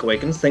at The Geek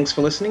Awakens, thanks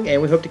for listening, and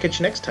we hope to catch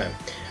you next time.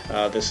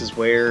 This is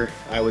where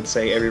I would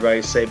say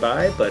everybody say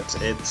bye, but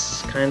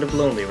it's kind of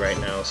lonely right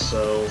now,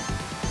 so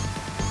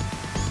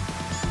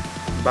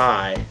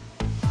bye.